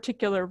one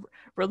particular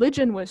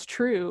religion was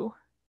true.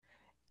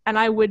 And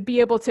I would be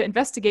able to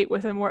investigate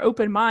with a more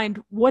open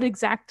mind what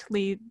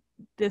exactly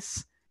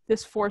this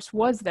force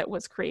was that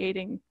was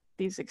creating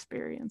these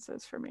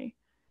experiences for me.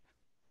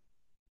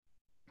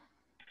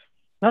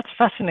 That's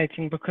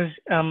fascinating because,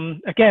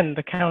 again,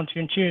 the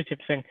counterintuitive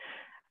thing.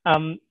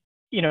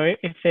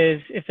 If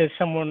there's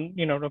someone,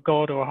 a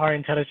God or a higher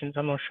intelligence,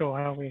 I'm not sure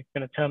how we're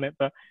going to term it,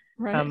 but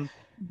right.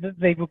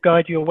 They will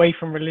guide you away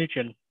from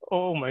religion,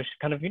 almost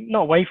kind of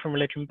not away from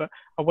religion, but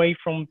away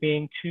from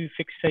being too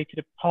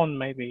fixated upon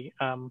maybe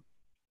a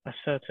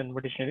certain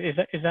religion.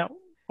 Is that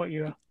what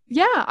you are?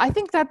 Yeah,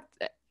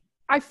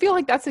 I feel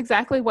like that's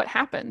exactly what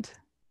happened.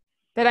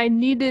 That I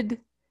needed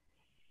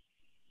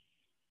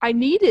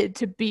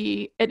to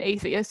be an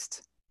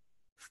atheist.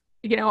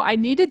 I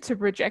needed to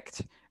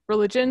reject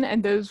religion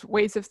and those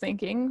ways of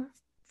thinking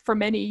for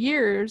many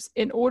years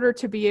in order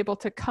to be able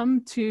to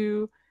come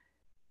to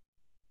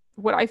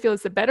what I feel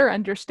is a better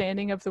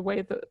understanding of the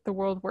way that the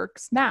world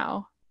works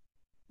now.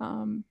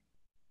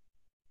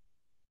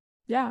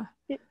 Yeah.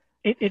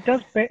 It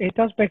does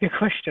beg a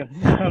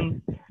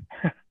question,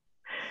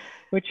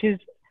 which is,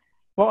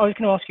 well, I was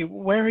going to ask you,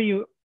 where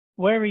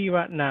are you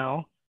at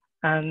now,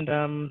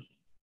 and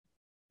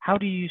how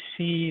do you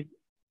see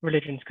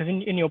religions? Because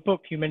in your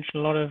book you mention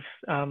a lot of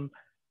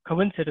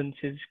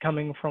coincidences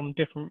coming from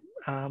different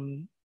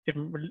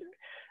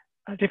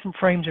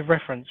frames of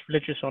reference,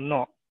 religious or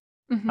not.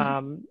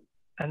 Mm-hmm.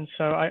 And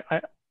so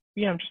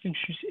I'm just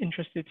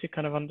interested to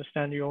kind of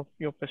understand your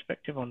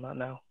perspective on that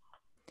now.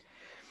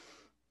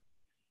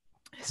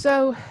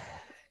 So,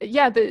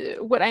 yeah,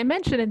 what I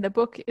mentioned in the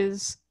book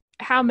is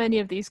how many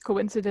of these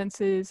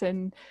coincidences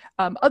and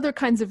other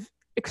kinds of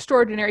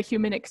extraordinary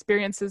human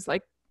experiences,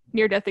 like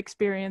near-death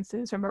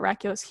experiences or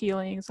miraculous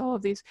healings, all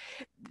of these,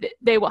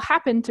 they will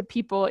happen to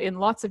people in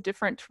lots of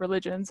different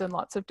religions and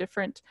lots of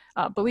different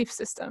belief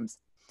systems.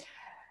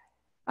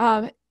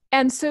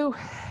 And so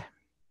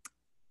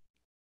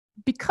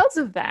because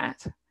of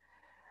that,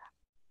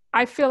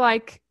 I feel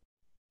like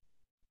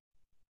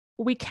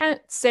we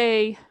can't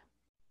say,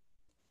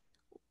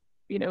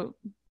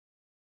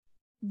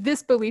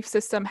 this belief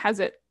system has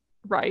it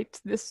right,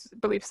 this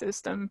belief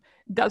system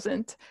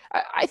doesn't.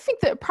 I think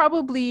that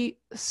probably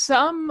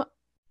some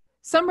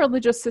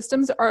religious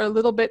systems are a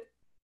little bit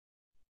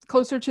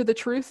closer to the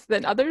truth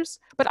than others,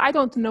 but I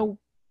don't know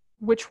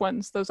which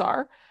ones those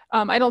are.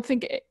 I don't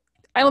think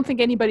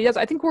anybody does.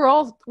 I think we're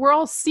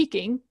all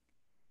seeking,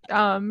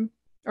 or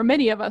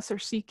many of us are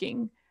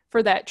seeking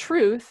for that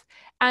truth,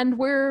 and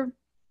we're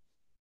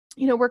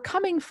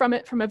coming from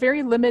it from a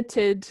very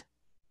limited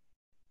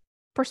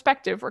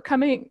perspective. We're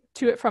coming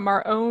to it from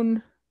our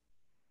own,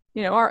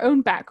 our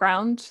own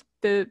background,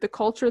 the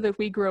culture that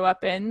we grew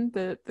up in,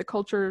 the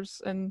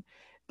cultures and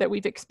that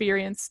we've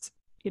experienced,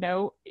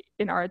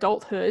 in our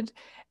adulthood,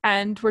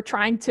 and we're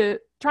trying to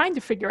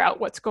figure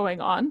out what's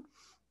going on.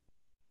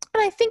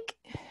 And I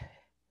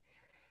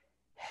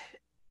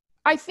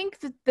think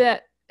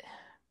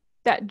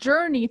that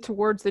journey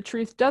towards the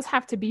truth does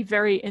have to be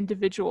very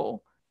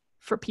individual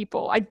for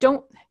people. I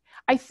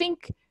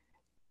think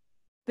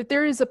that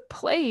there is a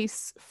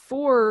place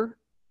for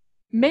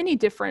many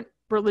different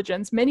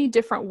religions, many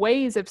different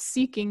ways of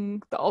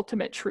seeking the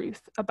ultimate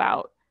truth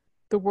about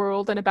the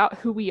world and about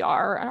who we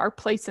are, our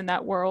place in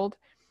that world.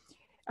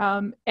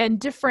 And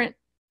different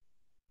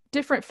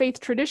faith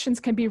traditions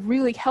can be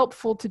really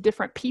helpful to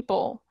different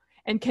people,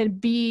 and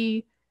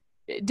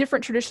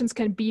different traditions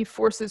can be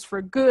forces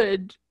for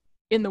good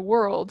in the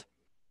world.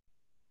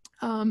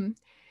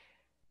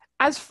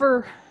 As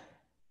for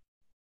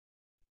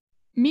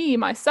me,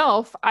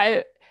 myself,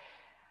 I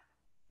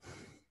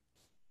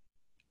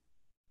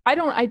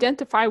don't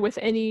identify with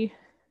any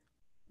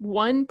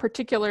one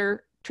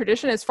particular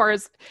tradition as far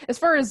as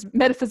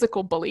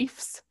metaphysical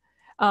beliefs.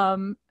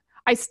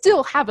 I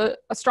still have a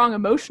strong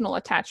emotional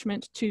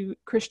attachment to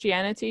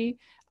Christianity.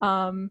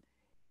 And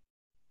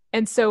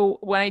so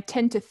when I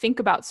tend to think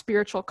about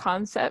spiritual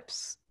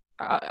concepts,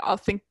 I'll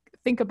think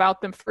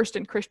about them first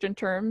in Christian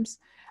terms.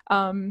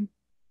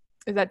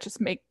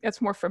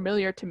 That's more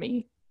familiar to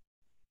me.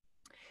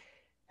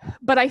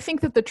 But I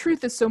think that the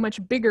truth is so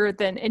much bigger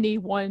than any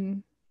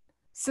one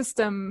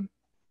system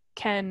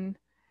can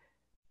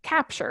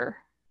capture,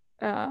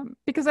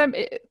 because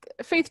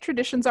faith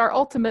traditions are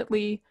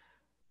ultimately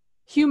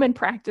human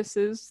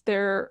practices.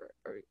 They're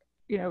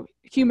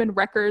human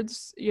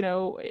records,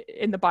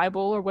 in the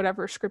Bible or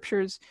whatever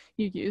scriptures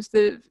you use.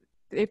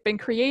 They've been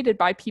created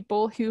by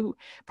people who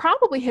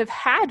probably have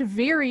had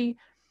very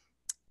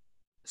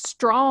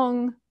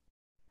strong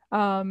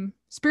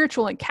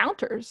spiritual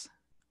encounters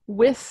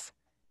with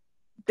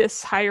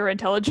this higher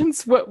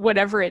intelligence,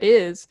 whatever it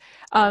is.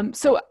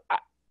 So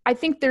I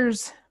think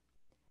there's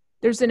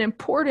an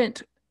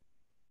important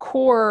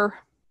core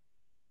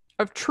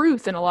of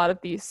truth in a lot of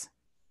these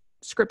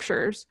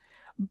scriptures,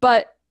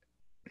 but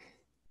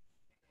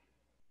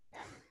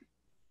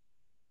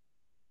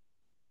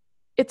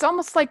it's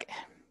almost like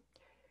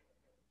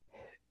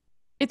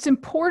it's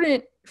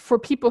important for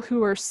people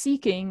who are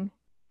seeking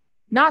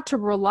not to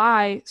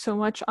rely so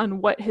much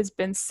on what has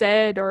been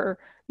said or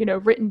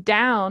written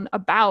down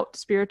about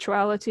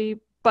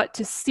spirituality, but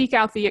to seek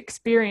out the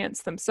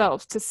experience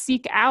themselves, to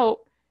seek out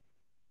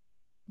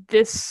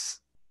this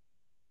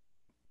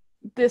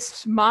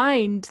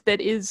mind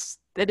that is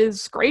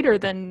greater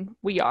than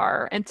we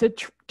are, and to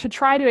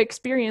try to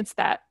experience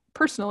that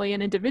personally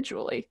and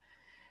individually.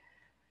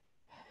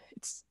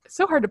 It's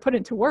so hard to put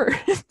into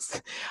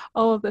words,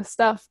 all of this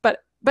stuff, but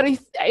I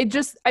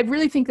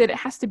really think that it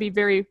has to be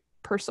very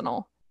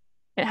personal.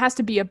 It has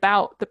to be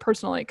about the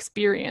personal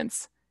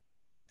experience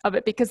of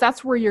it, because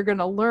that's where you're going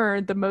to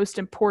learn the most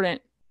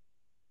important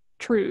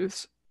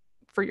truths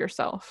for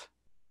yourself.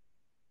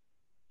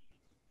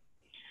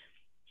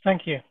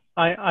 Thank you.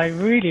 I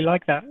really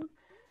like that,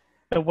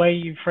 the way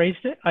you phrased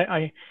it.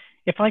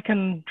 If I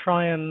can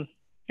try and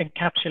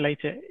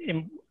encapsulate it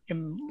in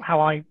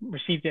how I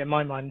received it in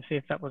my mind and see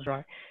if that was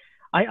right.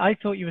 I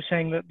thought you were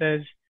saying that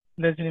there's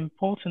an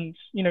importance,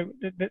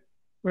 that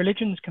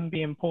religions can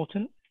be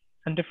important,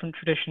 and different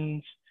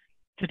traditions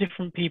to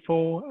different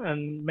people,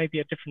 and maybe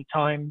at different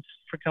times.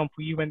 For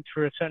example, you went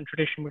through a certain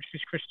tradition, which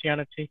is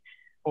Christianity,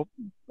 or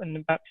in the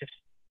Baptist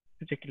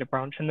particular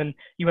branch, and then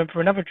you went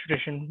for another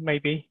tradition,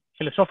 maybe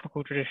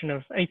philosophical tradition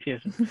of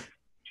atheism,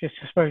 just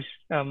I suppose.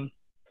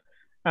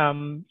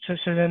 So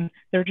then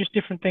there are just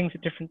different things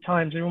at different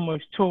times. They're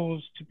almost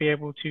tools to be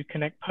able to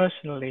connect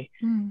personally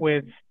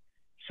with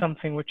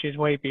something which is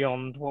way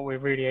beyond what we're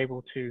really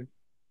able to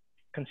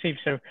conceive.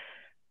 So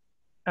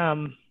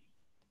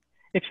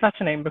it's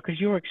fascinating, because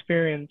your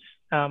experience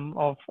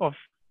of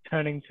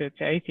turning to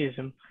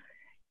atheism,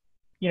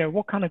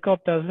 what kind of God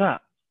does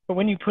that? But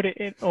when you put it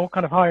in, or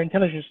kind of higher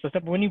intelligence does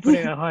that, but when you put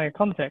it in a higher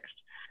context,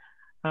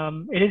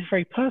 it is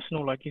very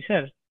personal, like you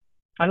said.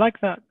 I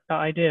like that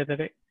idea that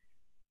it,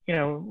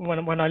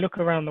 when I look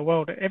around the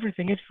world,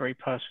 everything is very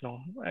personal.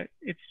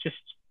 It's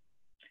just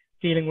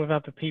dealing with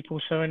other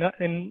people. So and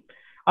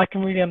I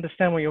can really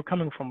understand where you're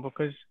coming from,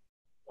 because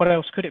what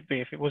else could it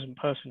be if it wasn't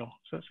personal?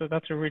 So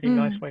that's a really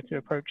nice way to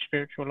approach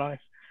spiritual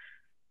life.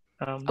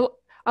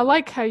 I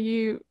like how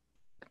you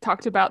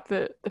talked about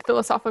the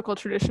philosophical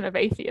tradition of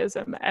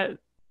atheism as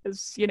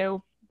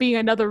being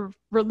another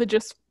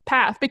religious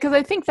path, because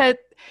I think that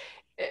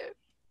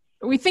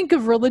we think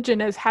of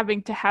religion as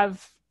having to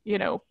have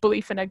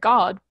belief in a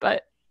God,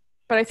 but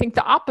I think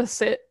the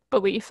opposite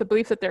belief, the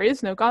belief that there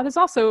is no God, is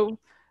also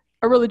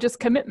a religious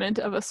commitment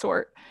of a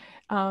sort,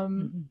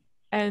 and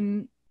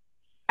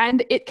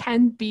it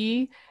can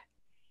be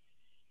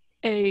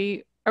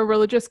a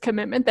religious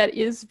commitment that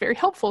is very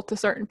helpful to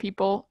certain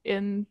people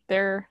in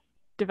their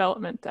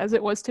development, as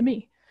it was to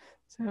me.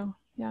 So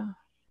yeah.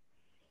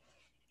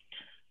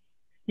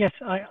 Yes,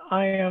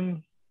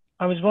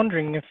 I was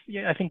wondering if,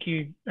 yeah, I think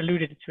you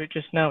alluded to it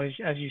just now,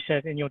 as you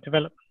said in your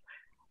development.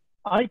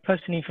 I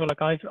personally feel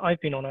like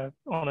I've been on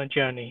a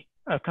journey,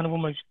 a kind of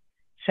almost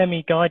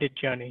semi-guided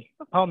journey.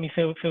 A part of me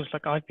feels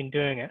like I've been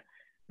doing it,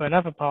 but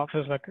another part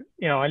feels like,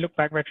 I look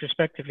back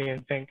retrospectively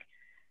and think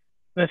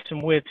there's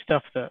some weird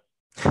stuff that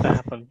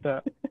happened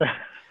that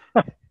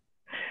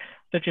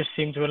that just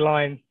seem to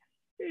align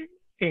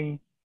in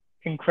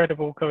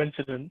incredible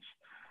coincidence.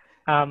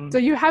 So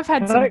you have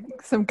had Can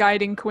some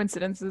guiding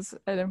coincidences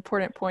at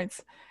important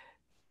points.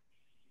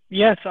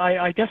 Yes,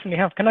 I definitely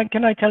have.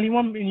 Can I tell you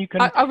one? And you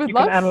can I would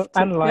love to,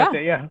 analyze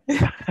yeah.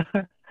 it.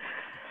 Yeah.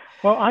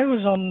 Well, I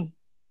was on.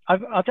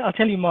 I'll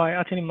tell you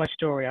my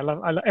story.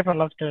 Everyone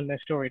loves telling their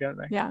story, don't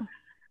they? Yeah.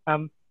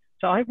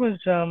 So I was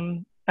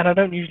and I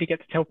don't usually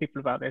get to tell people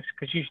about this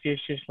because usually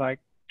it's just like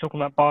talking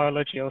about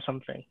biology or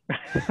something.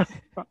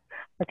 But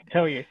I can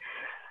tell you.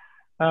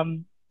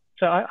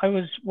 So I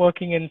was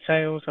working in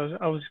sales.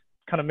 I was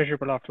kind of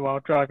miserable after a while,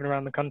 driving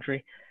around the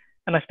country,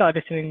 and I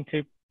started listening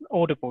to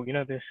Audible. You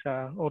know this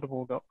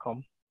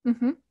audible.com.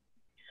 Mm-hmm.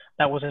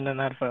 That wasn't an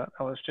advert.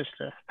 That was just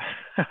a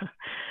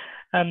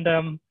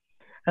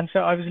and so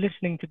I was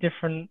listening to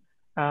different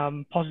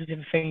positive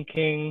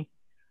thinking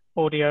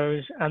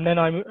audios, and then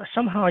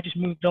somehow I just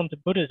moved on to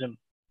Buddhism,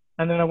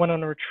 and then I went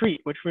on a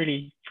retreat, which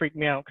really freaked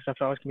me out because I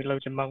thought I was gonna be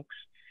loads of monks.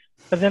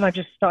 But then I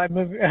just started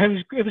moving.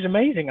 It was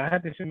amazing. I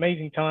had this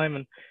amazing time,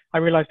 and I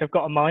realized I've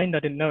got a mind. I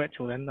didn't know it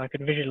till then. I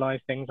could visualize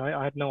things.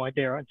 I had no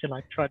idea until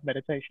I tried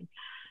meditation.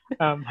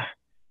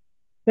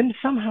 Then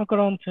somehow got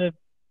on to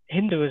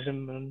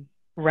Hinduism and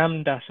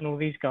Ramdas and all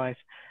these guys.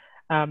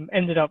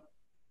 Ended up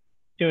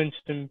doing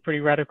some pretty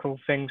radical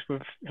things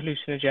with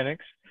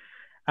hallucinogenics.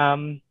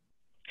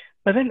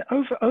 But then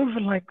over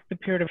like the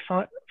period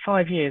of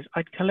 5 years,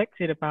 I'd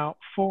collected about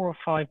 4 or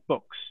 5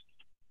 books,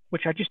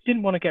 which I just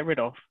didn't want to get rid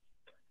of.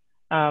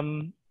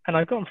 And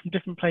I got them from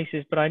different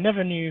places, but I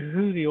never knew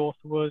who the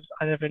author was.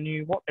 I never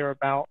knew what they were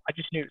about. I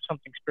just knew it was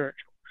something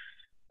spiritual.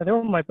 So they were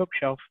on my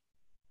bookshelf,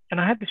 and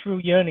I had this real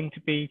yearning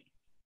to be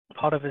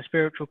part of a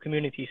spiritual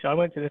community. So I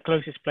went to the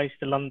closest place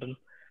to London,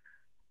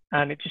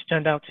 and it just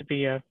turned out to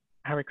be a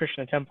Hare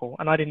Krishna temple,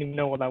 and I didn't even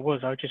know what that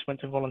was. I just went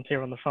to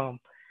volunteer on the farm.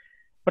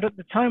 But at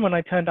the time when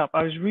I turned up,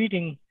 I was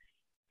reading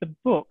the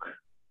book,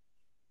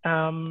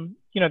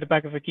 the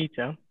Bhagavad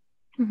Gita.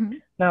 Mm-hmm.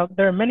 Now,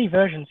 there are many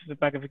versions of the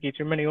Bhagavad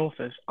Gita, many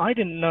authors. I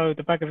didn't know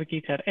the Bhagavad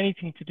Gita had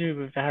anything to do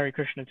with the Hare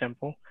Krishna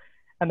temple,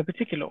 and the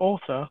particular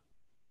author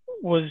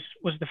was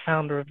the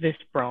founder of this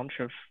branch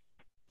of,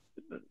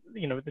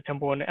 the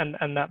temple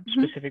and that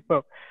specific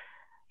book.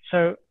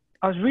 So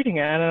I was reading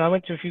it, and then I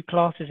went to a few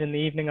classes in the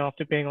evening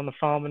after being on the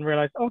farm and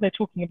realized, oh, they're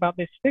talking about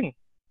this thing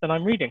that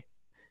I'm reading.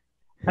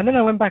 And then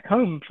I went back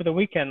home for the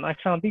weekend. I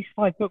found these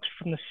 5 books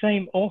from the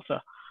same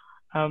author,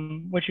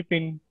 which had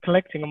been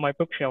collecting on my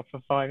bookshelf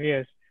for 5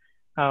 years.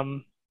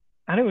 And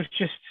it was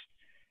just,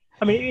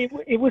 I mean,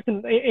 it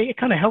wasn't, it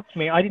kind of helped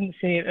me. I didn't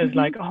see it as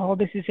like, oh,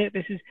 this is it,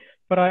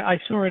 but I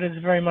saw it as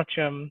very much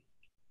a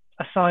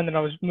sign that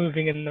I was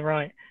moving in the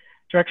right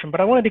direction.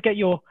 But I wanted to get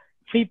your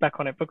feedback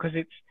on it because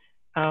it's,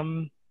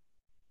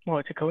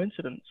 it's a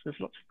coincidence. There's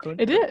lots of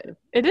coincidences.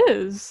 It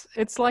is.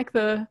 It's like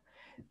the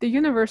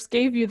universe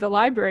gave you the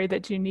library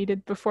that you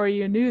needed before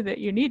you knew that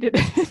you needed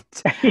it.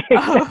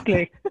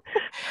 Exactly.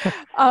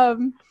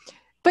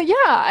 But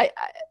yeah,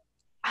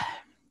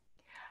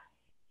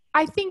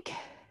 I think,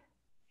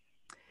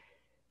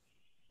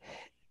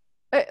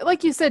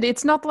 like you said,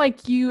 it's not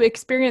like you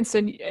experienced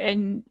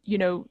and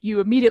you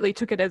immediately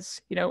took it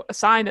as a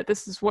sign that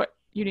this is what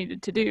you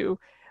needed to do.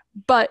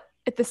 But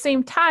at the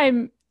same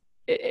time,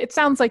 it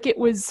sounds like it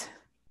was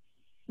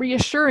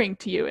reassuring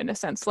to you in a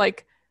sense,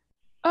 like,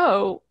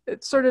 oh,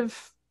 it's sort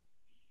of,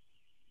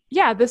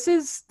 yeah, this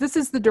is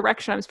the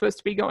direction I'm supposed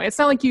to be going. It's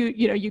not like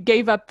you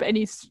gave up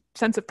any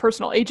sense of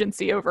personal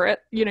agency over it.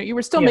 You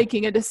were still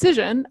making a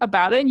decision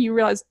about it, and you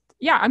realized,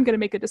 yeah, I'm going to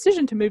make a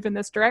decision to move in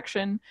this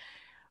direction.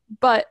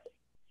 But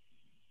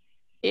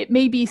it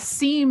maybe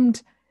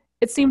seemed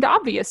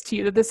obvious to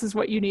you that this is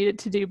what you needed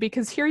to do,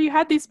 because here you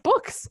had these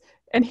books,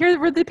 and here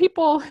were the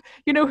people,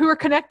 who are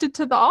connected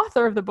to the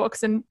author of the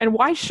books, and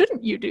why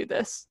shouldn't you do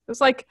this? It's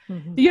like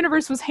the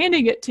universe was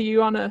handing it to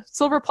you on a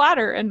silver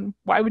platter, and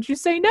why would you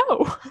say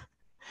no?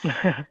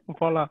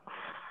 Voila.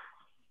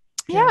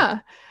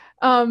 Yeah.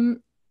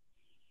 One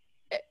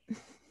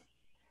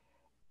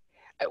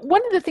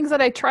of the things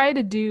that I try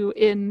to do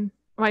in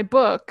my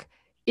book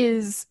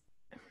is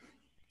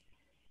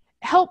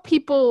help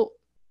people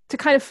to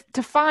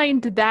to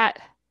find that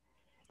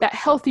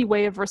healthy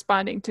way of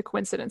responding to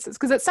coincidences,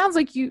 because it sounds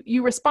like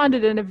you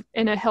responded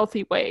in a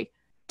healthy way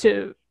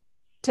to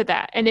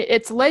that, and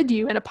it's led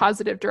you in a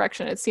positive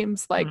direction. It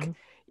seems like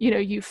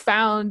you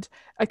found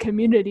a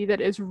community that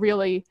is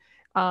really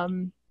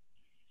that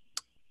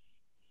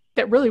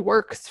really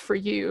works for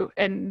you,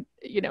 and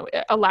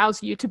it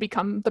allows you to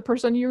become the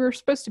person you were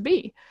supposed to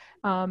be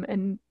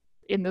and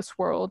in this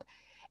world.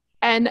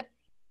 And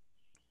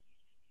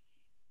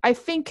I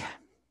think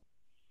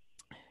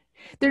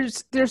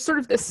there's sort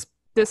of this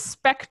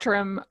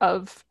spectrum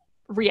of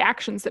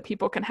reactions that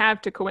people can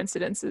have to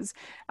coincidences.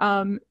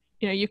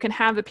 You can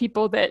have the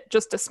people that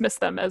just dismiss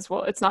them as,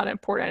 well, it's not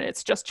important,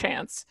 it's just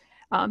chance.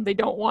 They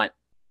don't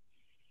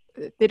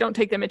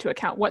take them into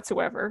account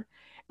whatsoever.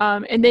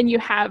 And then you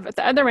have at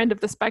the other end of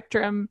the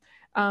spectrum,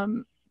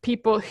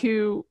 people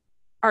who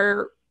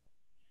are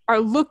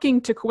looking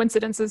to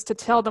coincidences to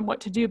tell them what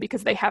to do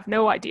because they have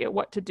no idea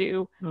what to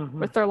do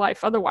with their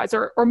life otherwise,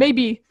 or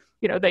maybe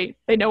they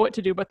know what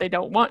to do but they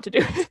don't want to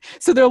do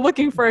so they're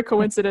looking for a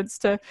coincidence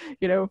to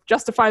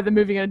justify them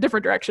moving in a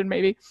different direction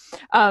maybe.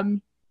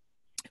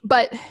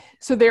 But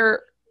so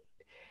they're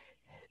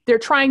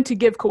trying to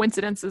give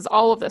coincidences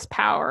all of this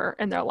power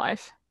in their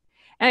life,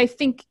 and I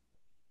think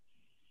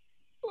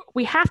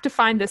we have to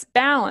find this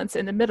balance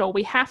in the middle.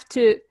 We have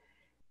to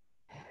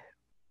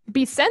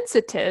be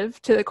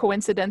sensitive to the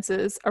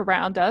coincidences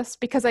around us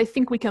because I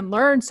think we can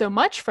learn so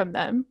much from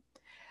them.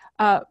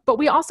 But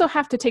we also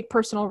have to take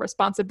personal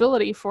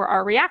responsibility for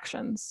our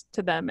reactions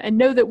to them and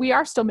know that we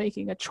are still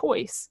making a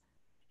choice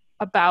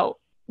about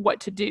what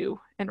to do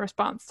in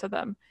response to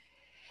them.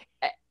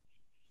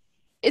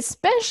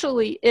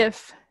 Especially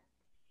if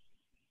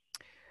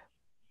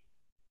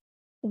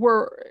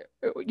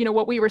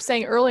what we were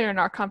saying earlier in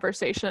our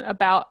conversation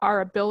about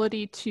our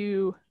ability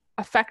to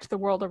affect the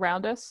world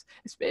around us,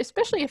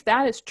 especially if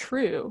that is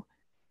true,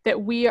 that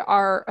we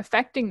are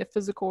affecting the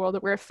physical world,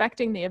 that we're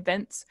affecting the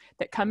events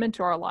that come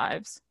into our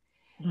lives,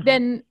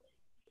 then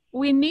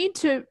we need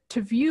to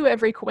view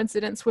every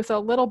coincidence with a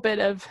little bit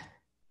of,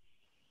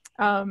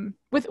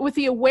 with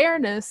the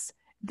awareness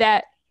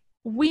that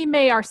we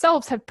may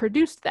ourselves have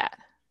produced that.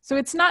 So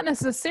it's not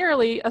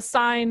necessarily a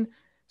sign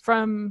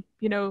from,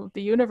 the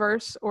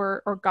universe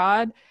or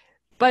God,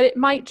 but it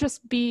might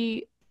just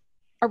be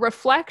a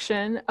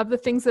reflection of the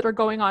things that are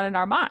going on in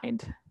our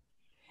mind.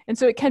 And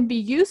so it can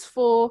be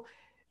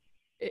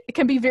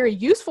very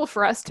useful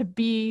for us to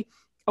be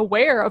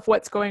aware of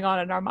what's going on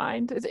in our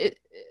mind.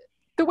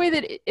 The way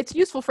that it's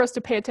useful for us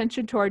to pay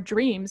attention to our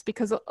dreams,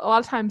 because a lot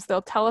of times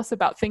they'll tell us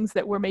about things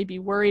that we're maybe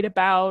worried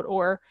about,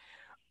 or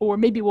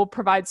maybe will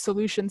provide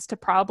solutions to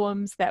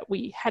problems that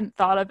we hadn't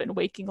thought of in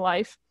waking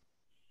life.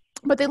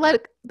 But they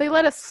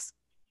let us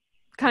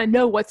kind of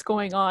know what's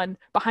going on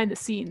behind the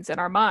scenes in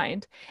our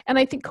mind. And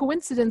I think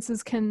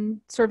coincidences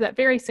can serve that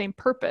very same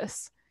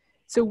purpose.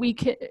 So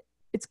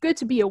it's good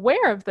to be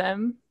aware of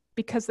them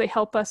because they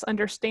help us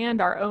understand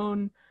our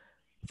own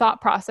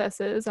thought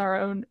processes, our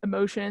own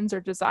emotions or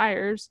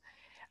desires.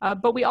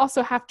 But we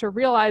also have to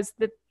realize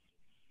that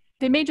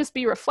they may just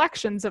be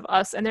reflections of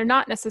us, and they're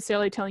not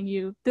necessarily telling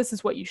you this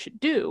is what you should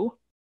do.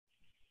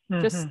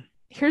 Just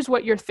here's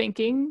what you're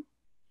thinking.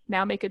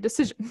 Now make a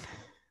decision.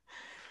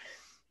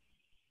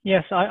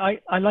 Yes,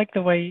 I like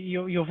the way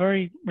your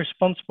very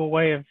responsible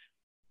way of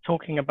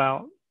talking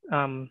about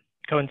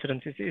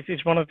coincidences.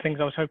 It's one of the things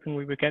I was hoping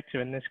we would get to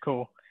in this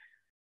call,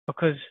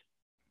 because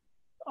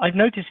I've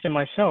noticed in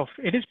myself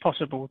it is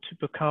possible to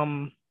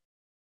become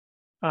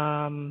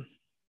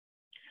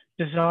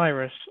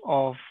desirous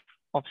of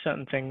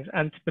certain things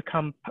and to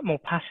become more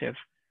passive,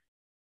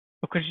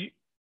 because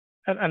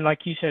and like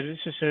you said,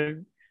 it's just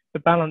the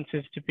balance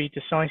is to be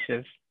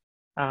decisive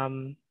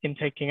in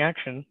taking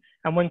action.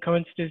 And when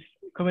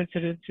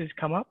coincidences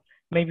come up,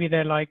 maybe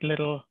they're like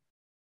little,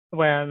 the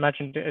way I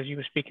imagined it as you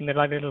were speaking, they're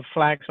like little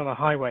flags on a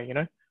highway,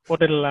 or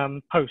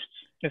little posts.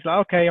 It's like,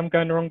 okay, I'm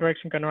going the wrong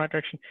direction, going the right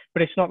direction,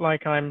 but it's not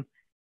like I know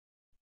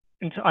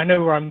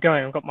where I'm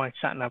going. I've got my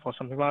sat nav or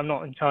something, but I'm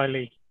not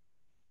entirely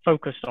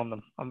focused on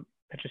them.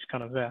 They're just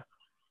kind of there.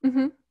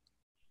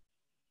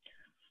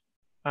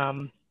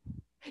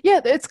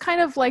 Yeah, it's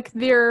kind of like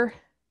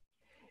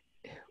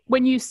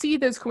when you see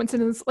those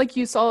coincidences, like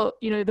you saw,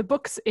 the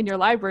books in your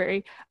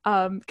library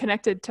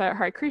connected to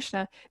Hare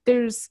Krishna,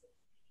 they're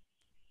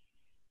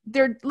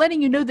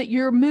letting you know that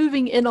you're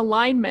moving in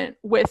alignment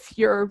with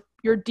your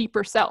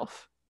deeper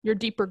self, your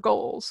deeper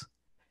goals.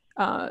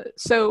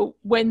 So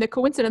when the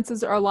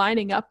coincidences are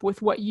lining up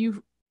with what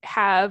you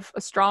have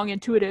a strong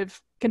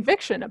intuitive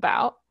conviction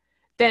about,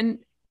 then,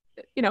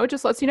 it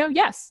just lets you know,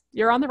 yes,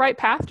 you're on the right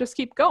path, just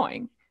keep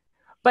going.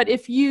 But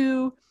if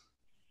you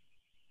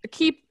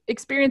keep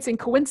experiencing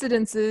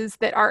coincidences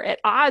that are at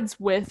odds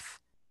with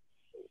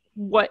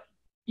what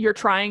you're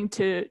trying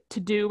to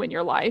do in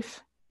your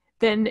life,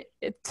 then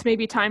it's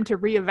maybe time to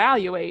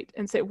reevaluate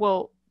and say,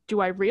 well,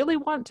 do I really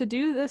want to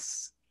do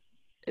this,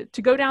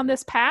 to go down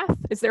this path?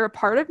 Is there a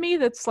part of me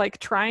that's like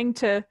trying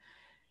to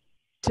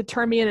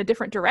turn me in a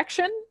different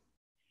direction?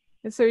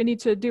 And so you need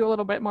to do a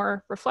little bit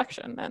more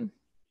reflection then.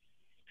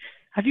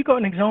 Have you got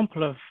an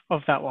example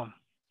of that one?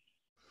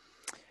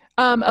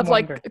 Of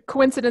like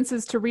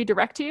coincidences to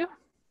redirect you?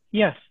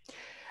 Yes.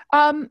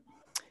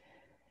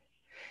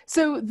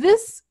 So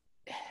this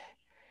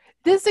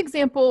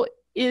example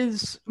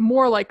is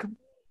more like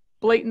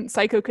blatant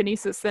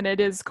psychokinesis than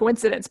it is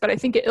coincidence, but I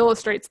think it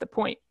illustrates the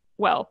point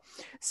well.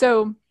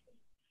 So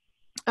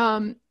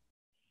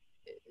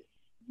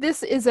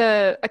this is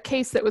a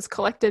case that was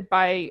collected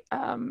by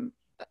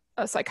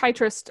a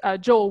psychiatrist,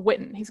 Joel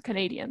Witten. He's a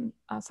Canadian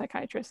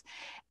psychiatrist.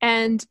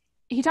 And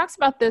he talks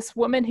about this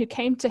woman who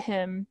came to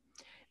him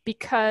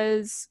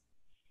because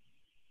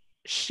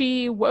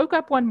she woke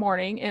up one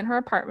morning in her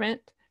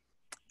apartment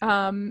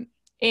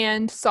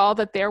and saw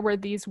that there were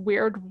these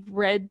weird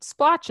red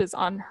splotches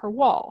on her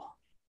wall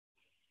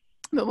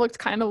that looked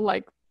kind of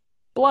like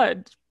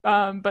blood,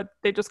 but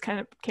they just kind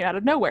of came out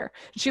of nowhere.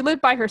 She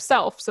lived by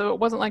herself, so it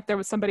wasn't like there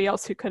was somebody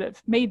else who could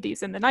have made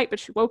these in the night, but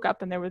she woke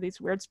up and there were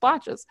these weird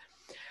splotches.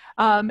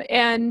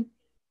 And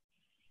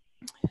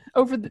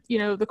over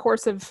the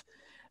course of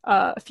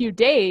a few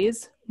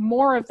days,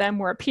 more of them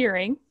were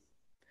appearing.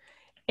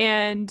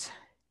 And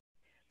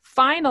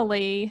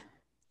finally,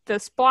 the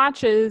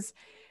splotches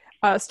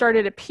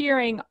started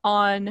appearing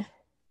on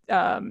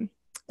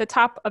the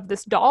top of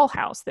this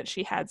dollhouse that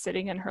she had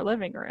sitting in her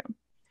living room.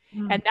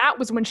 And that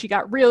was when she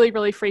got really,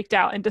 really freaked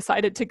out and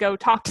decided to go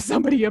talk to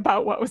somebody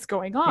about what was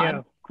going on.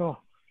 Yeah,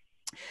 cool.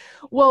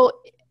 Well,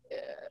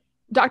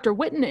 Dr.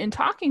 Whitten, in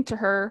talking to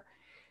her,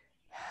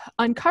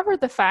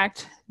 uncovered the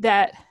fact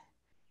that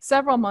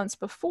several months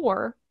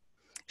before,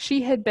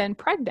 she had been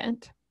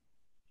pregnant,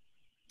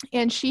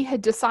 and she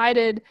had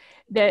decided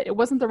that it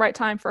wasn't the right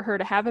time for her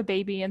to have a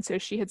baby, and so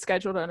she had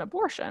scheduled an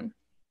abortion.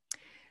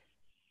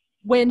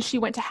 When she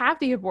went to have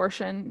the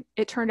abortion,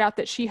 it turned out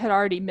that she had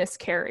already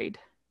miscarried.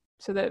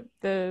 So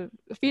the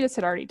fetus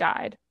had already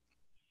died.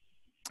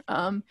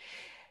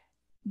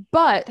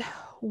 But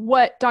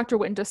what Dr.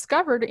 Whitten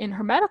discovered in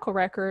her medical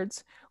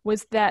records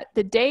was that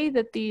the day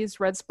that these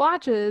red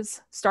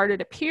splotches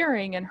started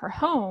appearing in her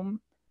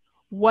home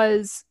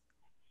was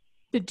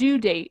the due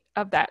date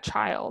of that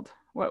child,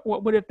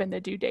 what would have been the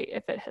due date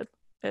if it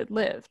had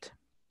lived.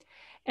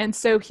 And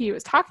so he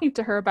was talking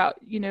to her about,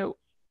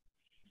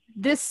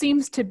 this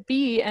seems to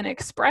be an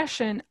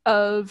expression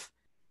of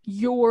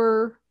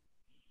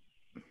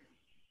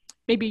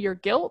maybe your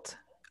guilt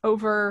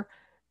over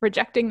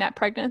rejecting that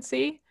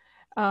pregnancy,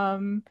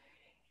 and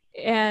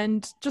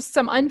just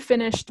some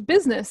unfinished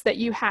business that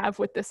you have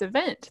with this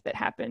event that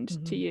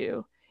happened to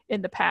you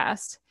in the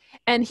past.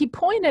 And he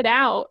pointed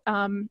out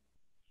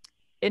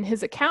in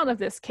his account of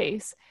this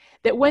case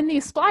that when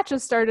these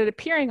splotches started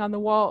appearing on the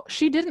wall,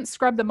 she didn't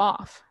scrub them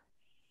off.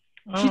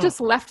 She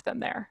just left them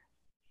there.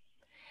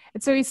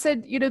 And so he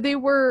said, you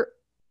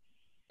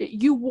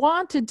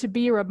wanted to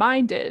be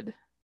reminded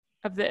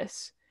of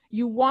this.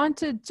 You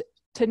wanted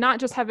to not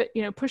just have it,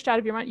 pushed out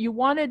of your mind. You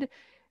wanted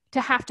to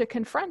have to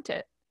confront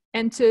it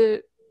and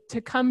to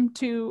come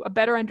to a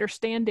better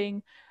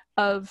understanding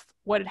of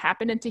what had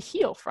happened and to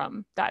heal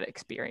from that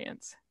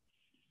experience.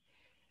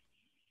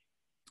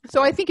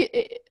 So I think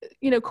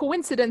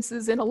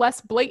coincidences in a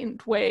less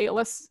blatant way, a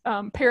less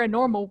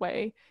paranormal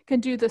way, can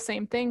do the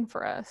same thing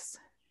for us.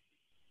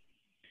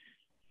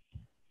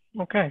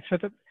 Okay, so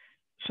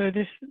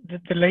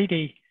the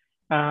lady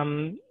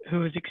who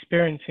was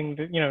experiencing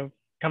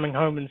coming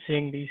home and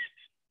seeing these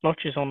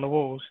splotches on the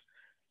walls,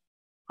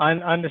 I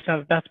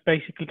understand that's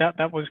basically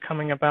that was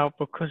coming about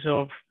because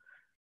of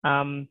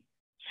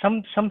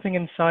something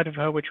inside of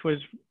her which was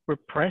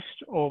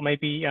repressed, or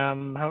maybe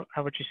how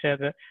would you say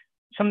that,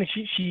 something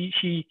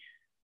she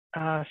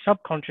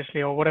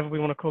subconsciously, or whatever we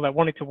want to call that,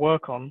 wanted to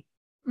work on,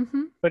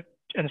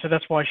 and so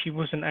that's why she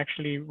wasn't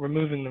actually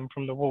removing them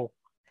from the wall.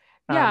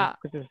 Yeah.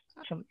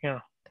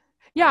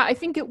 Yeah, I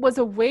think it was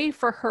a way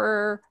for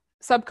her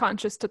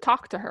subconscious to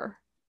talk to her,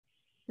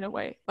 in a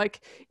way.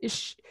 Like,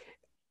 this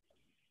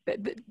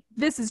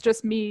is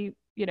just me,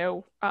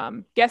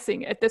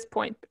 guessing at this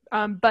point.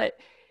 But,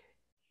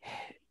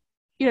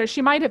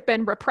 she might have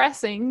been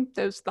repressing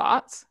those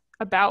thoughts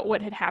about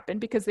what had happened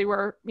because they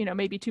were,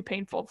 maybe too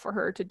painful for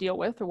her to deal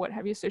with or what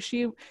have you. So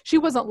she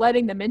wasn't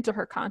letting them into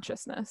her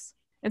consciousness.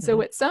 And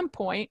so at some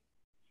point,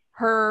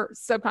 her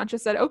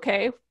subconscious said,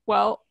 okay,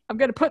 well, I'm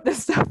going to put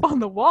this stuff on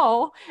the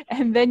wall,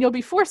 and then you'll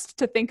be forced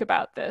to think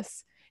about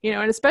this,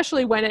 and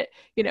especially when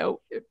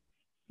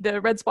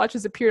the red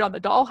splotches appeared on the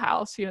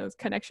dollhouse, its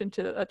connection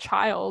to a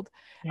child,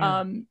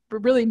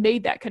 really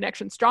made that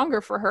connection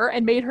stronger for her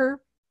and made her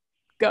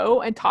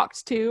go and talk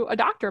to a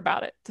doctor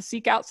about it to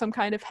seek out some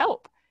kind of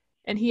help.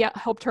 And he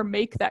helped her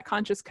make that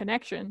conscious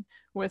connection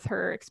with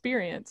her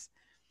experience.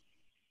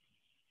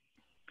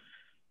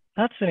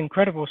 That's an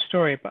incredible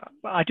story, but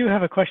I do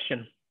have a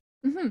question,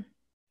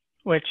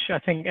 which I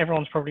think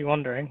everyone's probably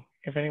wondering,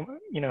 if anyone,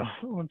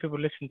 when people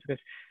listen to this,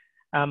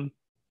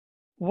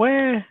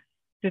 where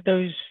did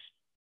those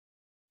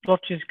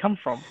splotches come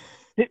from?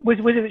 Was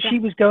it that she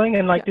was going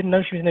and didn't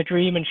know she was in a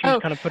dream and she was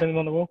kind of putting them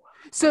on the wall?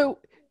 So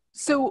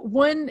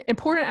one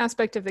important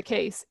aspect of the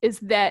case is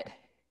that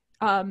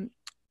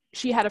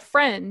she had a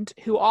friend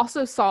who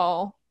also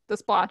saw the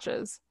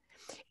splotches.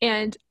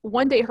 And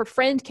one day her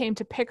friend came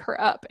to pick her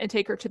up and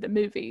take her to the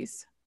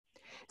movies.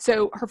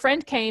 So her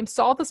friend came,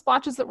 saw the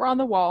splotches that were on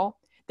the wall.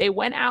 They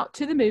went out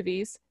to the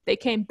movies. They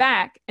came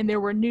back and there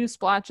were new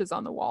splotches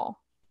on the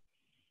wall.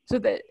 So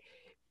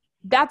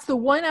that's the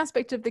one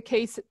aspect of the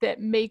case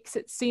that makes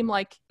it seem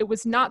like it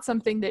was not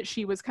something that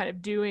she was kind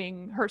of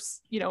doing her,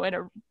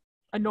 in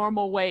a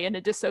normal way, in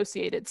a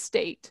dissociated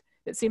state.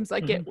 It seems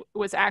like it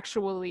was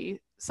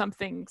actually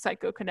something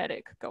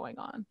psychokinetic going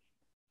on.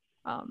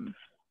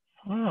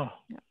 Wow.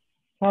 Yeah.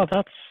 Well,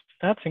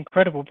 that's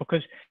incredible,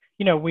 because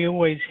we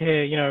always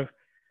hear,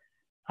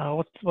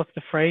 what's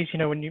the phrase,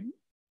 when you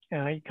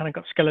kind of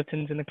got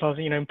skeletons in the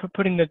closet, and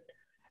putting the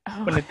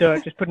when the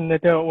dirt, just putting the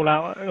dirt all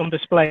out on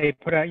display,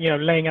 put out,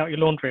 laying out your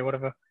laundry or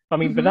whatever. I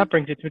mean, but that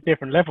brings it to a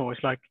different level.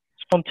 It's like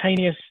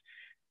spontaneous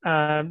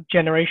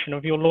generation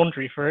of your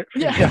laundry for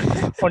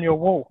on your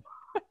wall.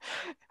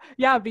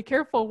 Yeah, be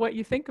careful what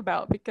you think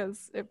about,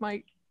 because it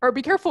might, or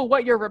be careful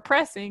what you're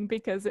repressing,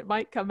 because it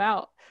might come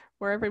out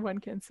where everyone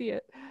can see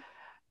it.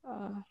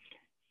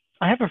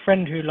 I have a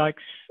friend who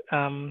likes,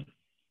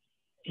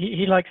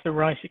 he likes the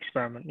rice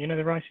experiment. You know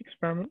the rice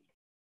experiment?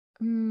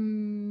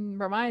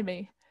 Remind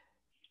me.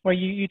 Well,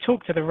 you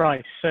talk to the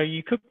rice. So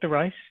you cook the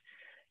rice,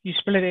 you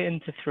split it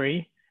into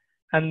three,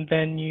 and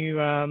then you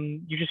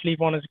just leave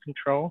one as a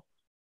control,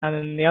 and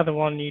then the other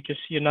one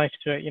you're nice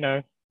to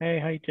it. Hey,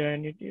 how you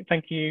doing?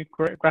 Thank you,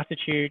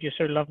 gratitude. You're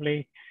so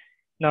lovely,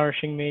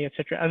 nourishing me,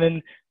 etc. And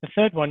then the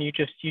third one, you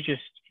just if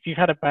you've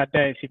had a bad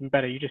day, it's even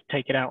better. You just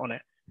take it out on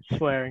it,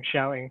 swearing,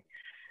 shouting.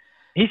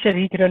 He said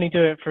he could only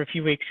do it for a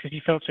few weeks because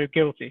he felt so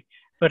guilty.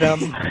 But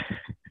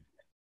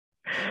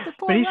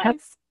but he's had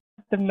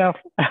them now.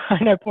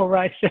 I know, poor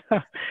rice.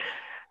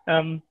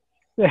 But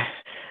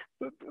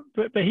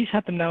he's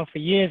had them now for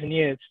years and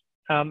years,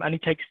 and he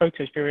takes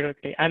photos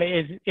periodically, and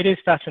it is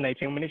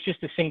fascinating. I mean, it's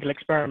just a single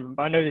experiment,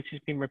 but I know this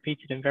has been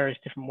repeated in various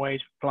different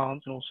ways with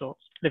plants and all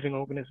sorts, living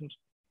organisms.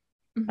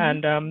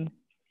 And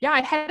yeah,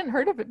 I hadn't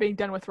heard of it being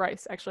done with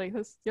rice, actually.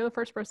 You're the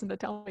first person to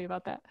tell me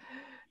about that.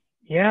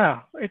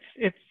 Yeah,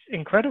 it's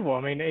incredible.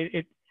 I mean,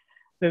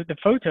 the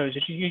photos,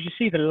 you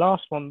see the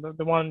last one,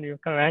 the one you're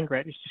kind of angry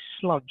at, it's just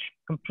sludge,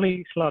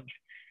 complete sludge.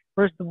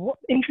 Whereas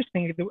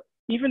interestingly,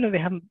 even though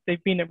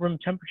they've been at room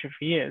temperature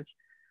for years,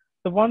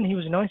 the one he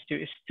was nice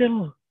to is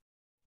still,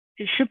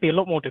 it should be a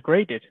lot more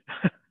degraded.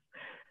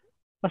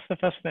 That's the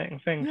fascinating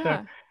thing.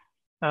 Yeah.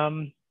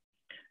 So,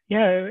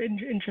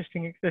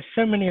 interesting. There's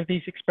so many of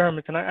these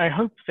experiments, and I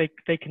hope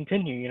they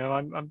continue.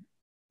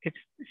 It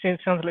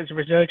sounds like it's a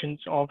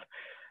resurgence of.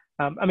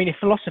 I mean, if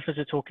philosophers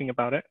are talking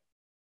about it,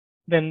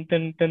 then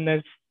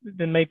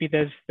maybe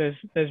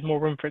there's more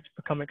room for it to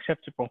become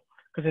acceptable.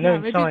 Because I know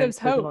in science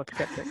there's a lot of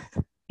skeptics.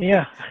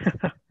 Yeah.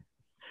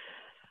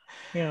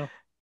 Yeah.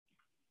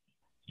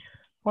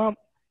 Well,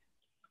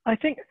 I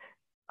think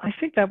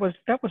that was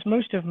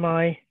most of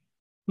my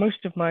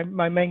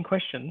main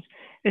questions.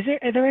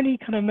 Are there any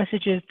kind of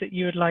messages that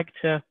you would like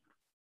to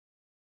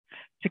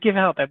give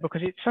out there?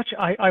 Because it's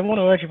I want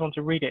to urge everyone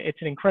to read it.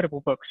 It's an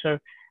incredible book. So,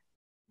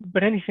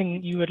 but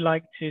anything you would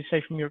like to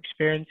say from your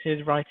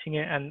experiences writing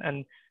it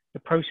and the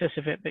process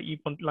of it that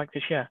you'd like to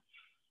share?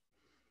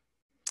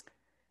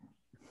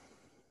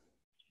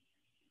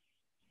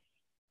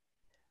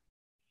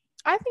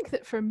 I think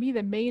that for me,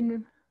 the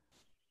main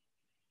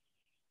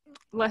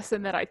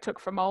lesson that I took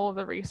from all of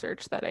the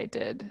research that I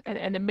did,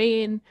 and the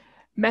main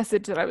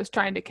message that I was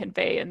trying to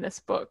convey in this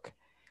book,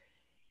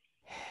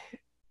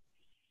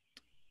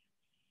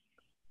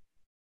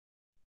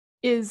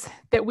 is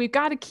that we've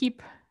got to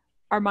keep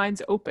our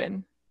minds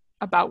open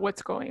about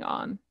what's going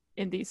on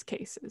in these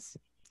cases.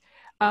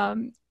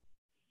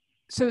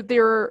 So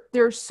there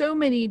are so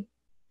many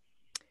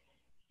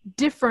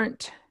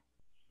different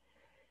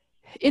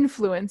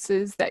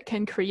influences that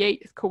can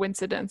create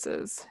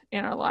coincidences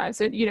in our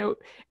lives. And,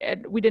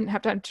 and we didn't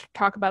have time to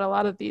talk about a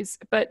lot of these,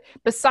 but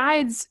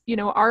besides,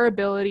 our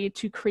ability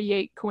to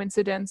create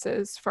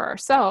coincidences for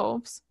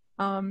ourselves,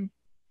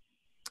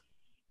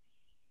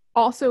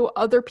 also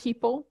other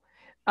people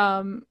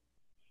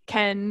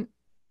can,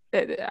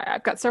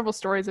 I've got several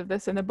stories of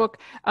this in the book.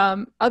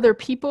 Other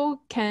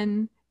people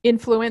can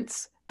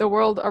influence the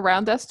world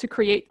around us to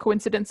create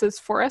coincidences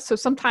for us. So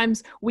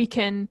sometimes we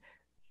can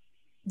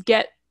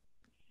get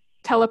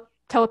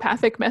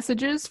telepathic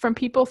messages from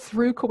people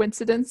through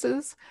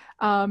coincidences.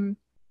 A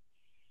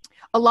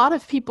lot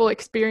of people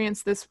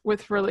experience this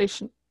with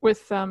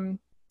a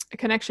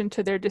connection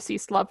to their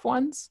deceased loved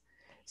ones.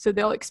 So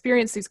they'll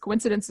experience these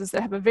coincidences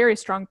that have a very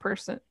strong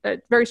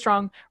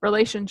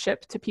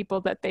relationship to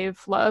people that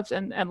they've loved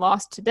and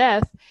lost to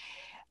death.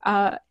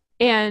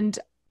 And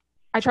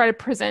I try to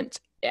present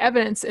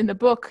evidence in the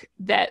book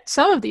that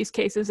some of these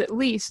cases, at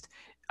least,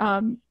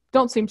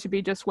 don't seem to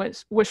be just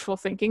wishful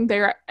thinking.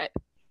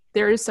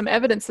 There is some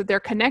evidence that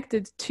they're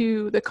connected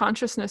to the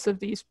consciousness of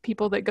these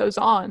people that goes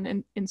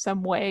on in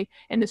some way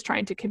and is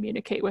trying to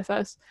communicate with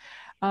us.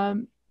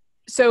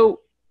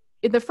 So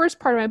in the first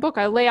part of my book,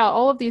 I lay out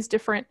all of these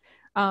different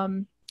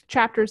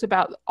chapters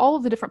about all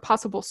of the different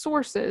possible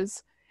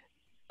sources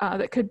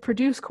that could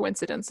produce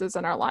coincidences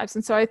in our lives.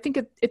 And so I think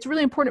it's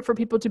really important for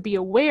people to be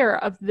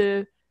aware of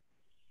the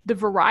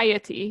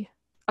variety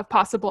of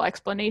possible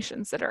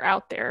explanations that are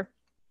out there.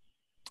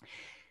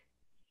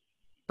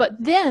 But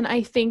then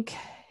I think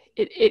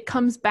it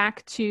comes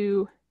back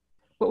to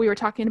what we were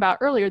talking about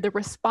earlier, the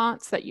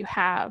response that you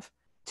have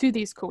to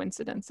these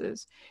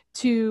coincidences,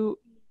 to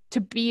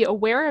be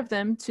aware of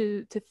them,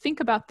 to think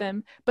about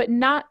them, but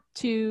not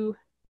to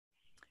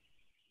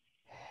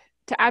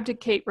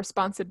abdicate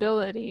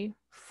responsibility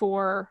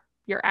for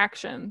your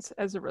actions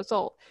as a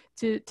result,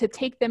 to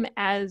take them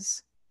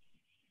as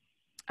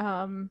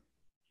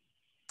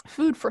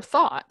food for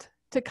thought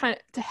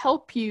to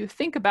help you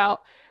think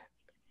about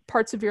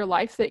parts of your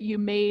life that you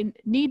may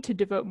need to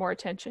devote more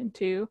attention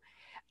to,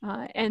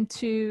 and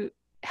to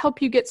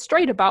help you get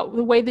straight about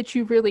the way that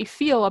you really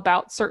feel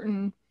about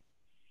certain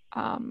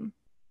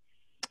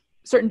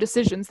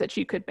decisions that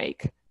you could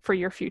make for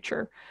your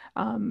future.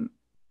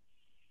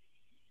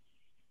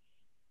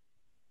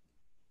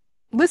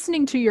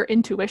 Listening to your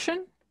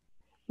intuition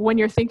when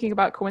you're thinking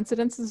about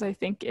coincidences, I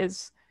think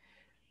is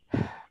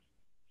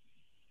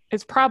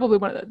probably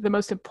one of the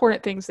most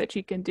important things that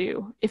you can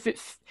do. If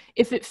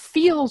it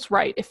feels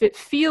right, if it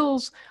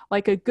feels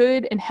like a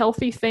good and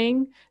healthy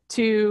thing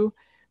to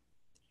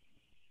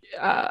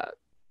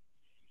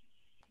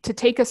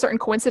take a certain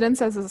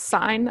coincidence as a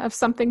sign of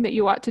something that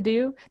you ought to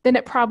do, then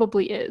it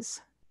probably is.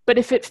 But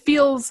if it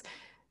feels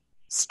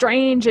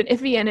strange and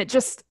iffy and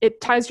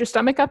it ties your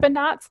stomach up in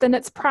knots, then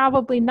it's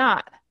probably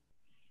not,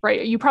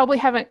 right? You probably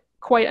haven't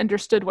quite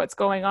understood what's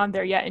going on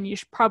there yet, and you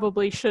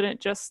probably shouldn't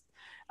just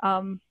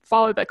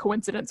follow the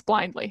coincidence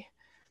blindly.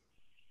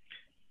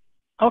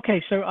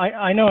 Okay, so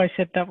I know I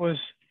said that was,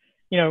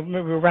 maybe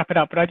we'll wrap it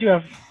up, but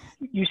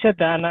you said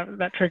that and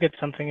that triggered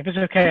something. If it's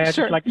okay, I'd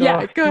Sure. just like to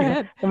Yeah, ask. go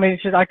ahead. I mean,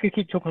 it's just, I could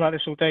keep talking about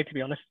this all day, to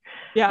be honest.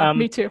 Yeah,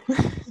 me too.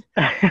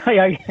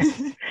 Yeah.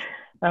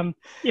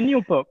 In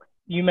your book,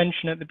 you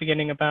mentioned at the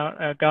beginning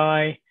about a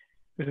guy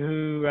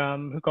who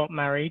got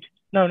married.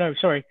 No,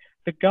 sorry.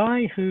 The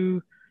guy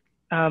who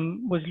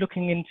was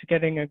looking into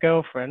getting a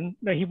girlfriend.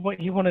 He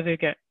wanted to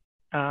get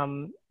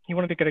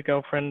a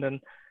girlfriend,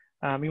 and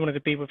he wanted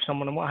to be with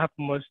someone. And what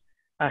happened was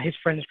his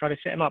friends tried to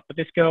set him up, but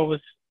this girl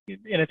was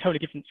in a totally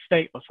different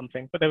state or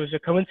something. But there was a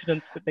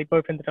coincidence that they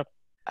both ended up.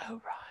 Oh,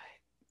 right.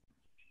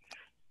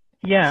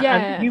 Yeah.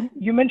 And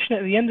you mentioned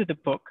at the end of the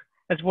book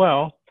as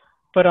well,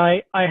 but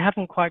I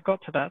haven't quite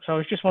got to that. So I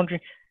was just wondering,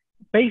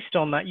 based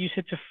on that, you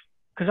said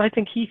because I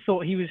think he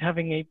thought he was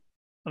having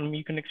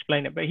you can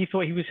explain it, but he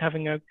thought he was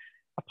having a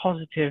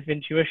positive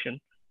intuition.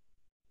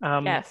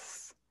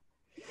 Yes.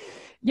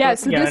 Yeah,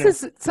 so this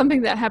is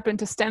something that happened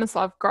to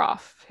Stanislav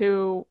Grof,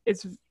 who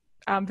is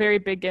very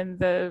big in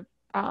the,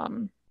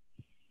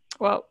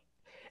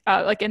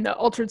 like in the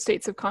altered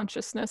states of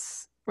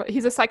consciousness.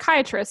 He's a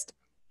psychiatrist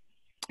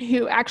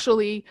who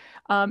actually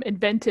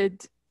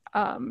invented,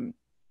 along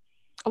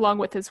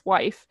with his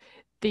wife,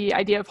 the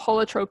idea of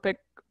holotropic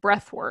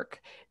breath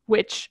work,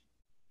 which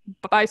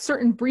by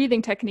certain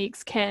breathing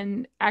techniques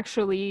can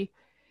actually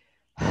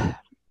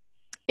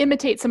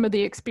imitate some of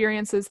the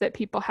experiences that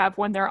people have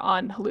when they're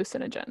on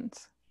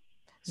hallucinogens.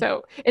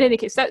 So in any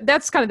case,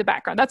 that's kind of the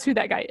background. That's who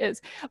that guy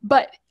is.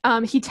 But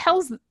he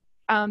tells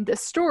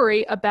this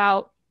story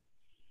about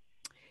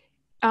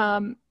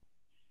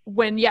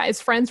when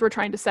his friends were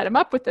trying to set him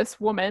up with this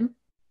woman,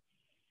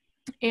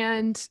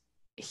 and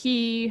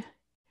he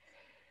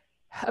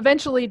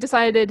eventually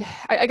decided,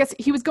 I guess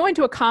he was going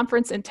to a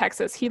conference in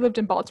Texas. He lived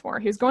in Baltimore.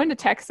 He was going to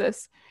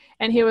Texas,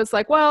 and he was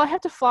like, well, I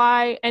have to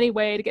fly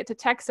anyway to get to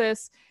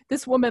Texas.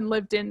 This woman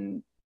lived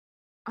in,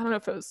 I don't know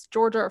if it was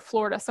Georgia or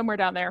Florida, somewhere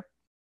down there.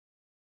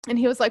 And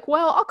he was like,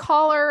 well, I'll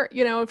call her,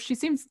 if she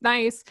seems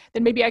nice,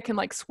 then maybe I can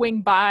like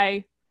swing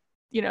by,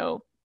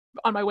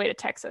 on my way to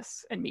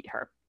Texas and meet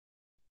her.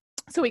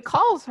 So he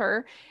calls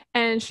her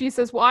and she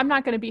says, well, I'm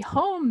not going to be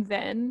home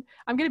then.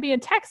 I'm going to be in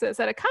Texas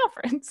at a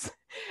conference.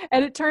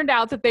 And it turned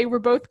out that they were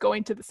both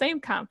going to the same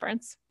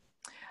conference.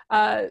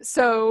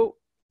 So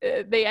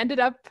they ended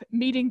up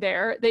meeting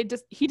there.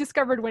 He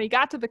discovered when he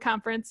got to the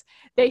conference,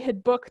 they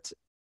had booked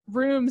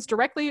rooms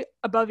directly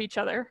above each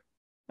other,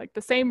 like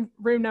the same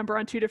room number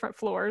on 2 different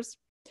floors.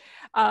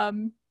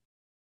 And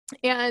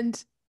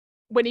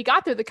when he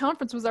got there, the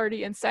conference was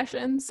already in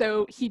session.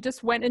 So he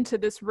just went into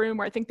this room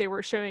where I think they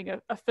were showing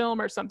a film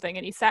or something,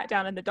 and he sat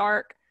down in the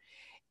dark.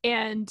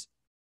 And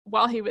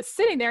while he was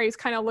sitting there, he's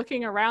kind of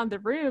looking around the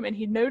room, and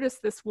he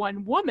noticed this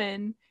one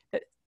woman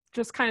that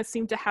just kind of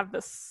seemed to have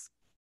this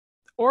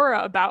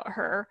aura about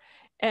her.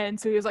 And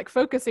so he was like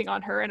focusing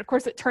on her. And of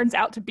course, it turns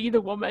out to be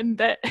the woman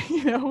that,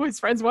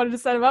 his friends wanted to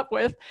set him up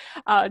with.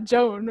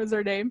 Joan was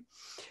her name.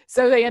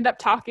 So they end up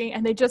talking,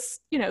 and they just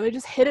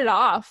hit it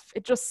off.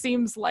 It just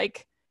seems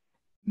like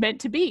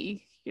meant to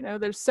be.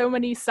 There's so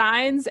many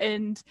signs,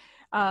 and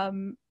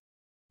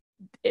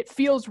it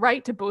feels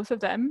right to both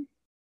of them.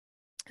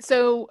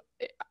 So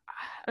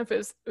if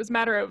it was a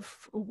matter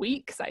of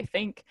weeks, I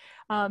think,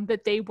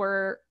 that they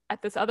were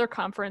at this other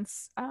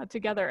conference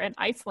together in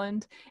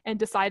Iceland and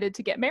decided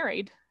to get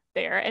married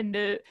there. And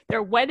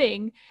their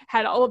wedding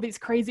had all of these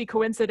crazy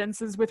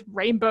coincidences with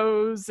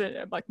rainbows,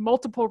 and like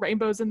multiple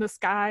rainbows in the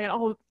sky,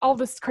 and all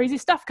this crazy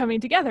stuff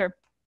coming together.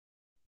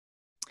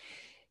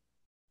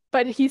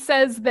 But he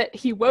says that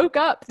he woke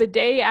up the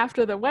day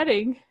after the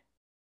wedding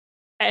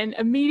and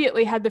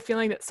immediately had the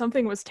feeling that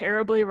something was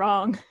terribly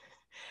wrong.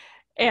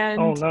 And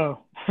oh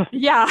no.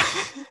 Yeah.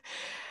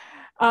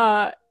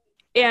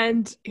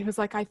 And he was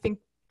like, I think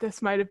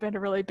this might have been a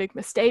really big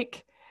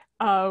mistake.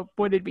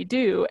 What did we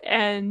do?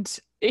 And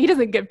he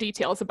doesn't give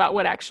details about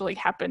what actually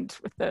happened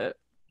with the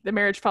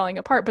marriage falling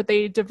apart, but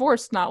they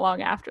divorced not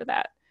long after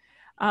that.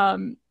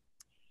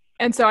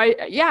 And so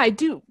I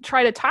do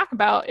try to talk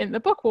about in the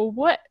book, well,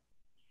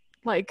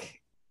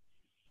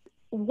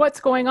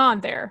 what's going on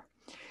there?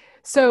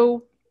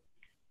 So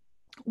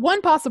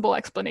one possible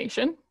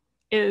explanation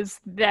is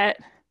that,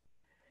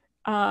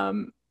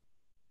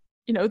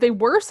 they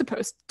were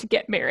supposed to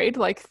get married,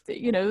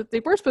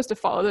 they were supposed to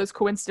follow those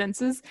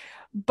coincidences,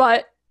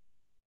 but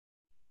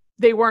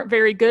they weren't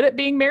very good at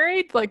being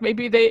married. Like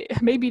maybe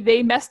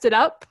they messed it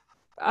up.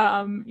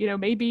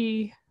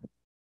 Maybe,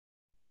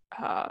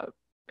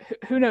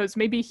 who knows,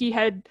 maybe he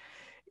had,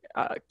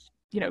 a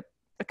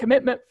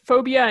commitment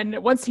phobia.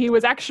 And once he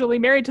was actually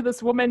married to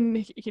this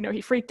woman,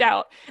 he freaked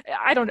out.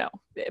 I don't know,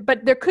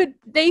 but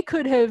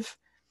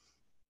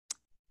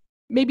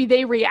maybe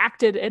they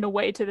reacted in a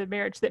way to the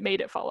marriage that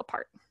made it fall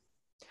apart.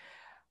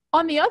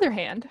 On the other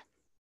hand,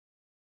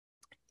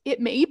 it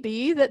may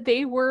be that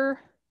they were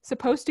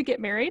supposed to get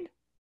married,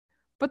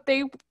 but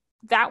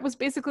that was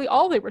basically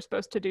all they were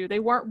supposed to do. They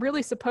weren't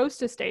really supposed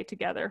to stay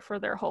together for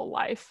their whole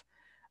life.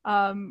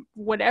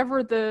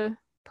 Whatever the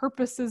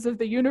purposes of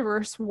the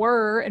universe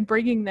were in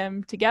bringing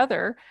them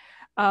together,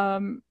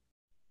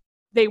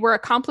 they were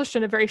accomplished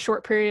in a very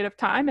short period of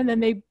time, and then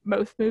they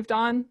both moved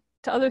on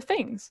to other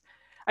things.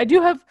 I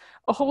do have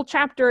a whole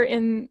chapter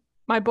in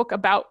my book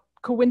about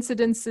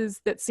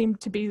coincidences that seem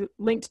to be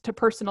linked to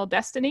personal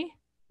destiny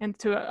and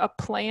to a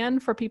plan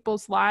for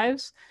people's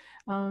lives.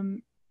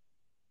 And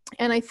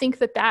I think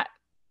that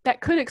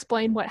could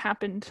explain what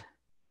happened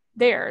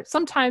there.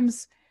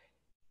 Sometimes,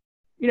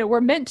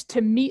 we're meant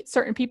to meet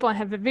certain people and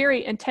have a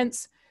very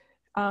intense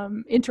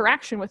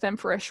interaction with them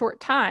for a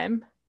short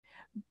time.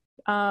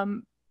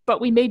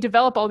 But we may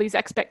develop all these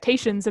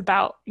expectations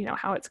about,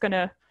 how it's going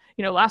to,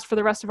 last for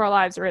the rest of our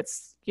lives, or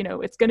it's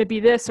going to be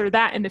this or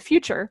that in the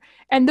future.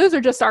 And those are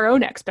just our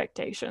own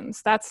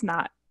expectations. That's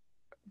not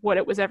what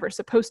it was ever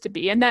supposed to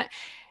be. And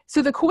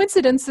so the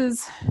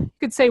coincidences, you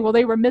could say, well,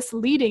 they were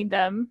misleading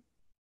them.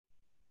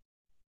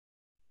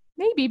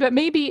 Maybe, but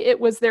maybe it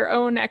was their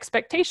own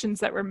expectations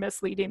that were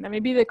misleading them.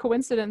 Maybe the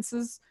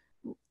coincidences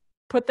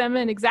put them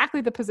in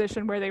exactly the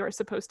position where they were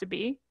supposed to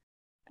be,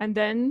 and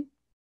then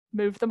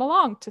moved them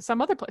along to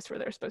some other place where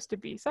they're supposed to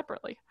be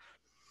separately.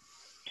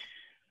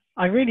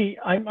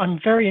 I'm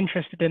very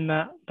interested in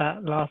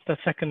the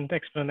second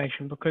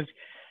explanation, because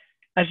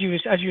as you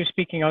were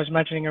speaking, I was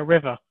imagining a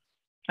river,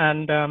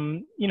 and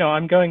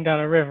I'm going down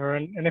a river,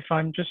 and if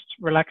I'm just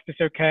relaxed,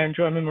 it's okay.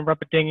 I'm in my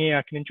rubber dinghy,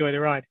 I can enjoy the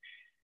ride.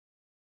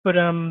 But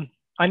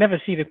I never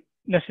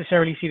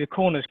necessarily see the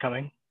corners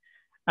coming,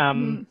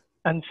 and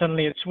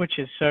suddenly it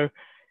switches. So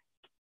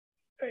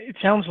it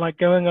sounds like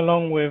going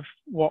along with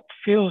what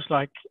feels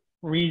like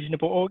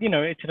reasonable, or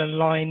it's an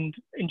aligned,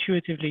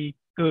 intuitively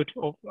good,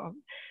 or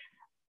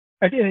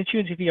an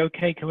intuitively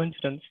okay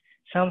coincidence.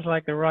 Sounds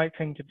like the right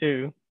thing to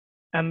do,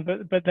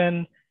 but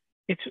then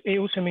it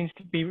also means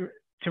to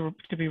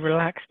be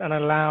relaxed and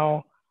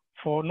allow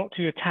for not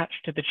to attach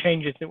to the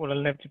changes that will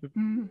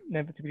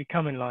inevitably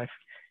come in life.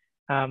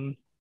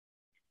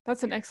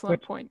 That's an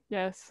excellent point.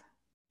 Yes.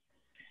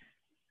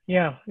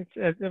 Yeah,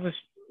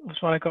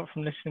 that's what I got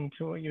from listening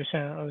to what you were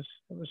saying.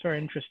 It was very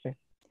interesting.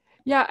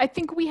 Yeah, I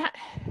think we have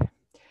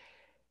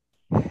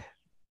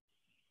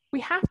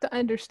to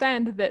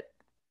understand that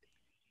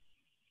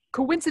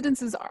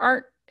coincidences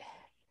aren't,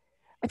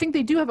 I think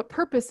they do have a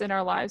purpose in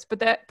our lives, but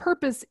that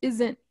purpose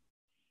isn't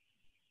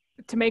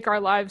to make our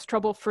lives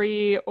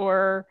trouble-free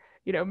or,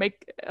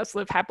 make us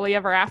live happily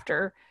ever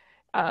after.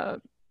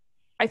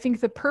 I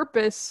think the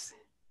purpose,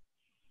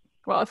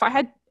 well, if I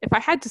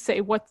had to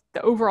say what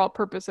the overall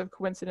purpose of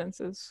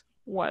coincidences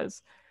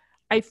was,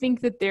 I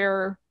think that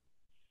they're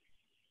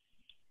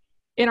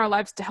in our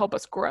lives to help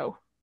us grow,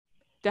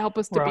 to help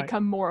us to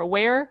become more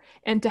aware,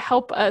 and to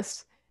help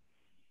us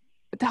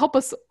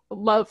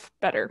love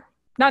better.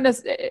 Not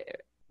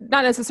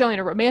necessarily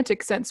in a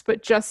romantic sense,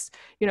 but just,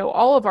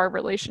 all of our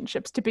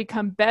relationships, to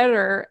become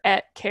better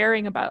at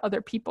caring about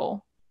other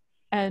people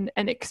and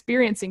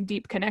experiencing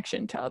deep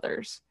connection to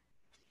others.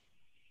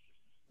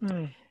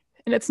 And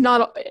it's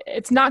not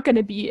going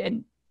to be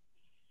an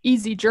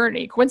easy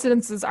journey.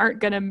 Coincidences aren't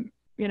going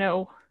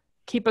to,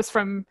 keep us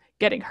from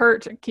getting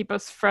hurt and keep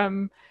us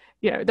from,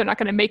 they're not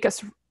going to make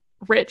us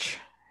rich.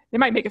 They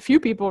might make a few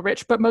people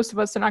rich, but most of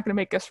us are not going to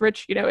make us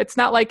rich. It's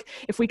not like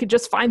if we could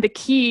just find the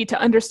key to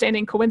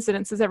understanding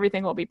coincidences,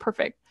 everything will be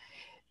perfect.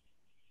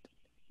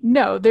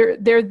 No,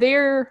 they're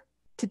there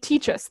to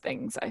teach us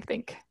things, I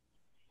think.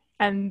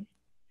 And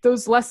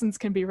those lessons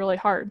can be really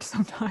hard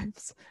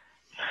sometimes.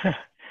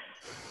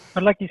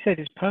 But like you said,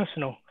 it's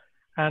personal.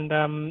 And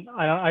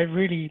I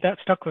really, that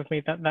stuck with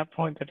me, that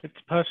point, that it's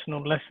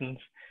personal lessons.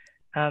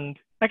 And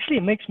actually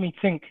it makes me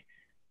think,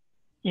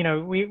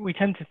 we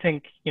tend to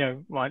think,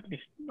 well, at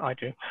least I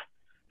do,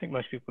 I think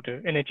most people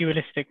do, in a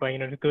dualistic way,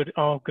 the good,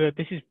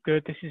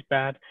 this is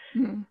bad.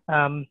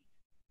 Mm-hmm.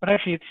 But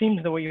actually it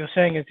seems that what you're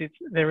saying is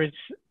there is,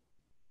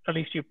 at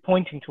least you're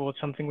pointing towards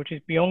something which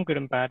is beyond good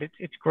and bad.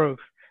 It's growth.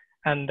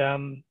 And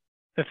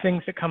the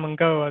things that come and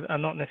go are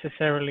not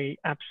necessarily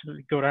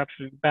absolutely good or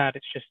absolutely bad.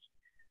 It's just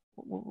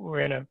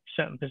we're in a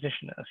certain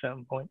position at a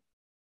certain point.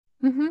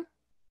 Mm-hmm.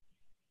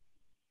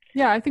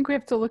 Yeah, I think we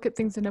have to look at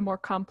things in a more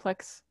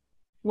complex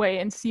way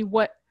and see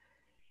what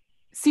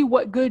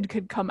good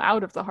could come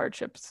out of the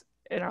hardships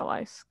in our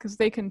lives, because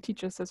they can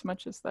teach us as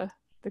much as the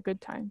good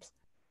times.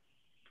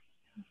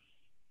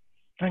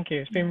 Thank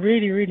you. It's been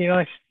really, really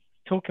nice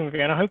talking with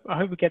you, and I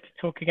hope we get to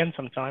talk again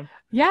sometime.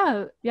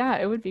 Yeah,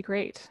 it would be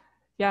great.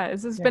 Yeah,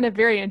 this has been a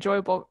very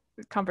enjoyable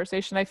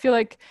conversation. I feel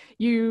like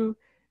you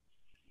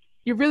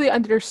really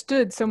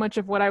understood so much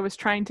of what I was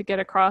trying to get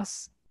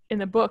across in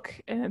the book,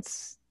 and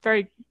it's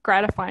very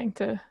gratifying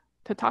to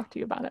talk to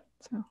you about it.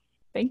 So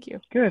thank you.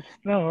 Good.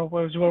 No, it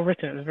was well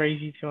written. It was very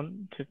easy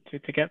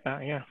to get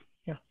that. Yeah.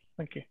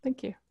 Thank you.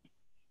 Thank you.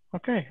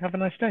 Okay. Have a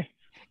nice day.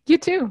 You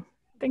too.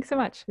 Thanks so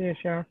much. Yeah,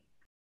 Sharon.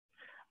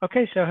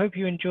 Okay, so I hope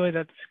you enjoyed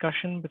that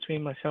discussion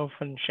between myself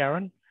and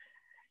Sharon.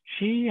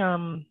 She,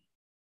 I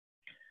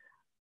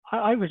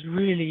was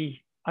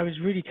really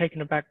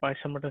taken aback by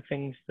some of the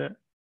things that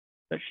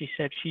she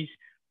said.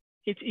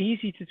 It's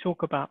easy to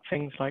talk about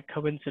things like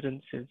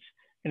coincidences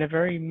in a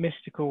very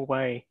mystical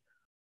way,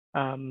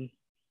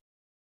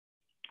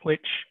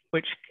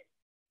 which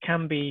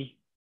can be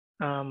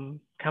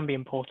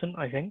important,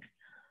 I think.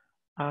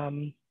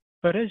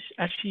 But as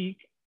she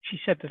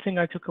said, the thing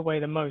I took away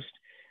the most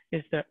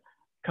is that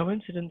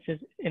coincidences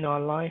in our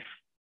life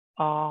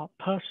are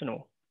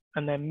personal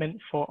and they're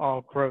meant for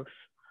our growth.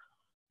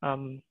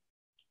 I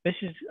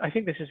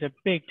think this is a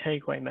big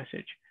takeaway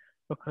message,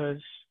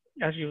 because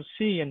as you'll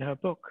see in her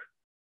book,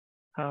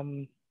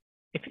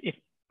 if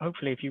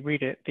hopefully if you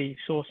read it, The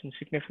Source and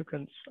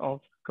Significance of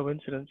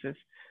Coincidences,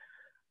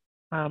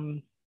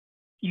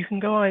 you can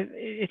go,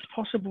 it's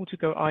possible to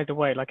go either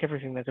way. Like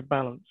everything, there's a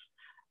balance.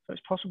 So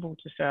it's possible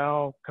to say,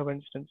 oh,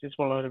 coincidence is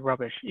one load of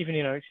rubbish, even,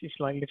 it's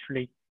like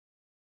literally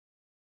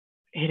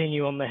hitting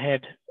you on the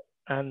head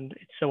and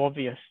it's so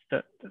obvious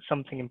that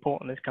something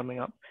important is coming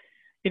up.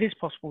 It is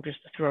possible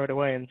just to throw it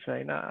away and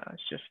say, nah,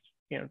 it's just,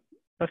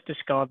 let's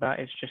discard that.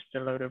 It's just a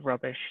load of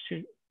rubbish.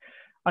 So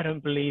I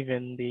don't believe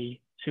in the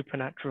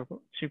supernatural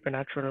or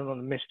the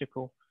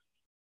mystical.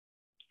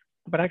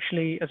 But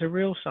actually, as a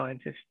real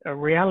scientist, a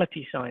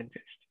reality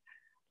scientist,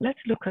 let's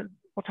look at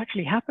what's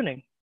actually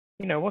happening.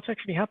 What's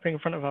actually happening in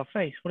front of our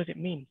face? What does it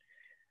mean?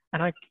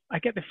 And I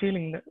get the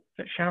feeling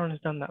that Sharon has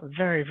done that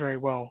very, very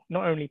well,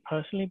 not only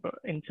personally, but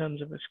in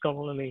terms of a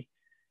scholarly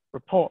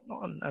report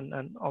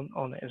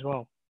on it as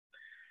well.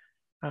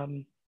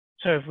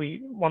 So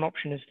one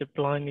option is to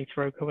blindly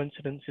throw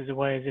coincidences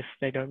away as if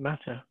they don't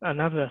matter.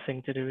 Another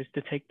thing to do is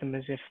to take them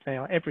as if they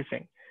are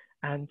everything,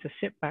 and to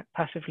sit back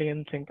passively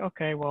and think,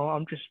 okay, well,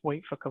 I'm just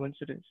wait for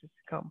coincidences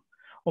to come.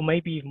 Or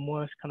maybe even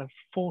worse, kind of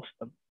force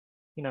them,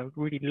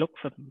 really look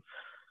for them.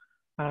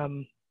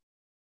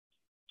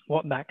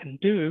 What that can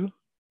do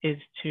is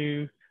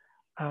to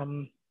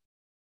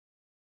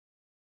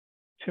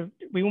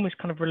we almost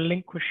kind of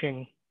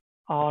relinquishing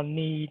our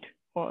need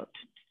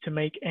to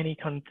make any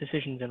kind of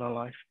decisions in our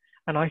life.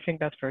 And I think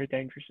that's very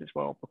dangerous as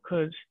well,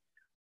 because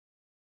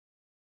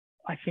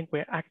I think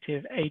we're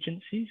active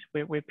agencies.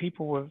 We're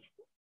people with,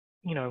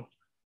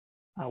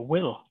 a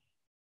will.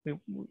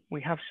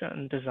 We have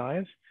certain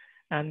desires,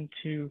 and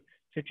to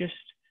just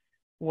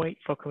wait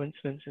for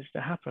coincidences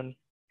to happen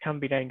can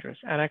be dangerous.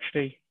 And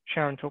actually,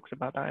 Sharon talks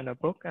about that in her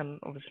book, and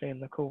obviously in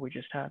the call we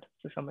just had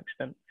to some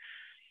extent.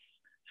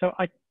 So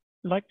I'd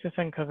like to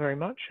thank her very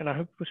much, and I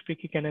hope we'll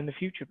speak again in the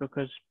future,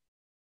 because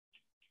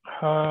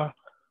her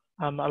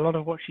a lot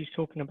of what she's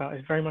talking about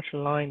is very much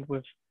aligned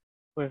with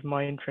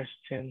my interests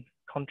in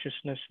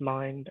consciousness,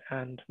 mind,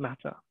 and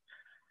matter.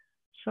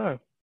 So,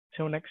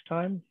 till next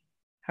time,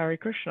 Hare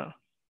Krishna.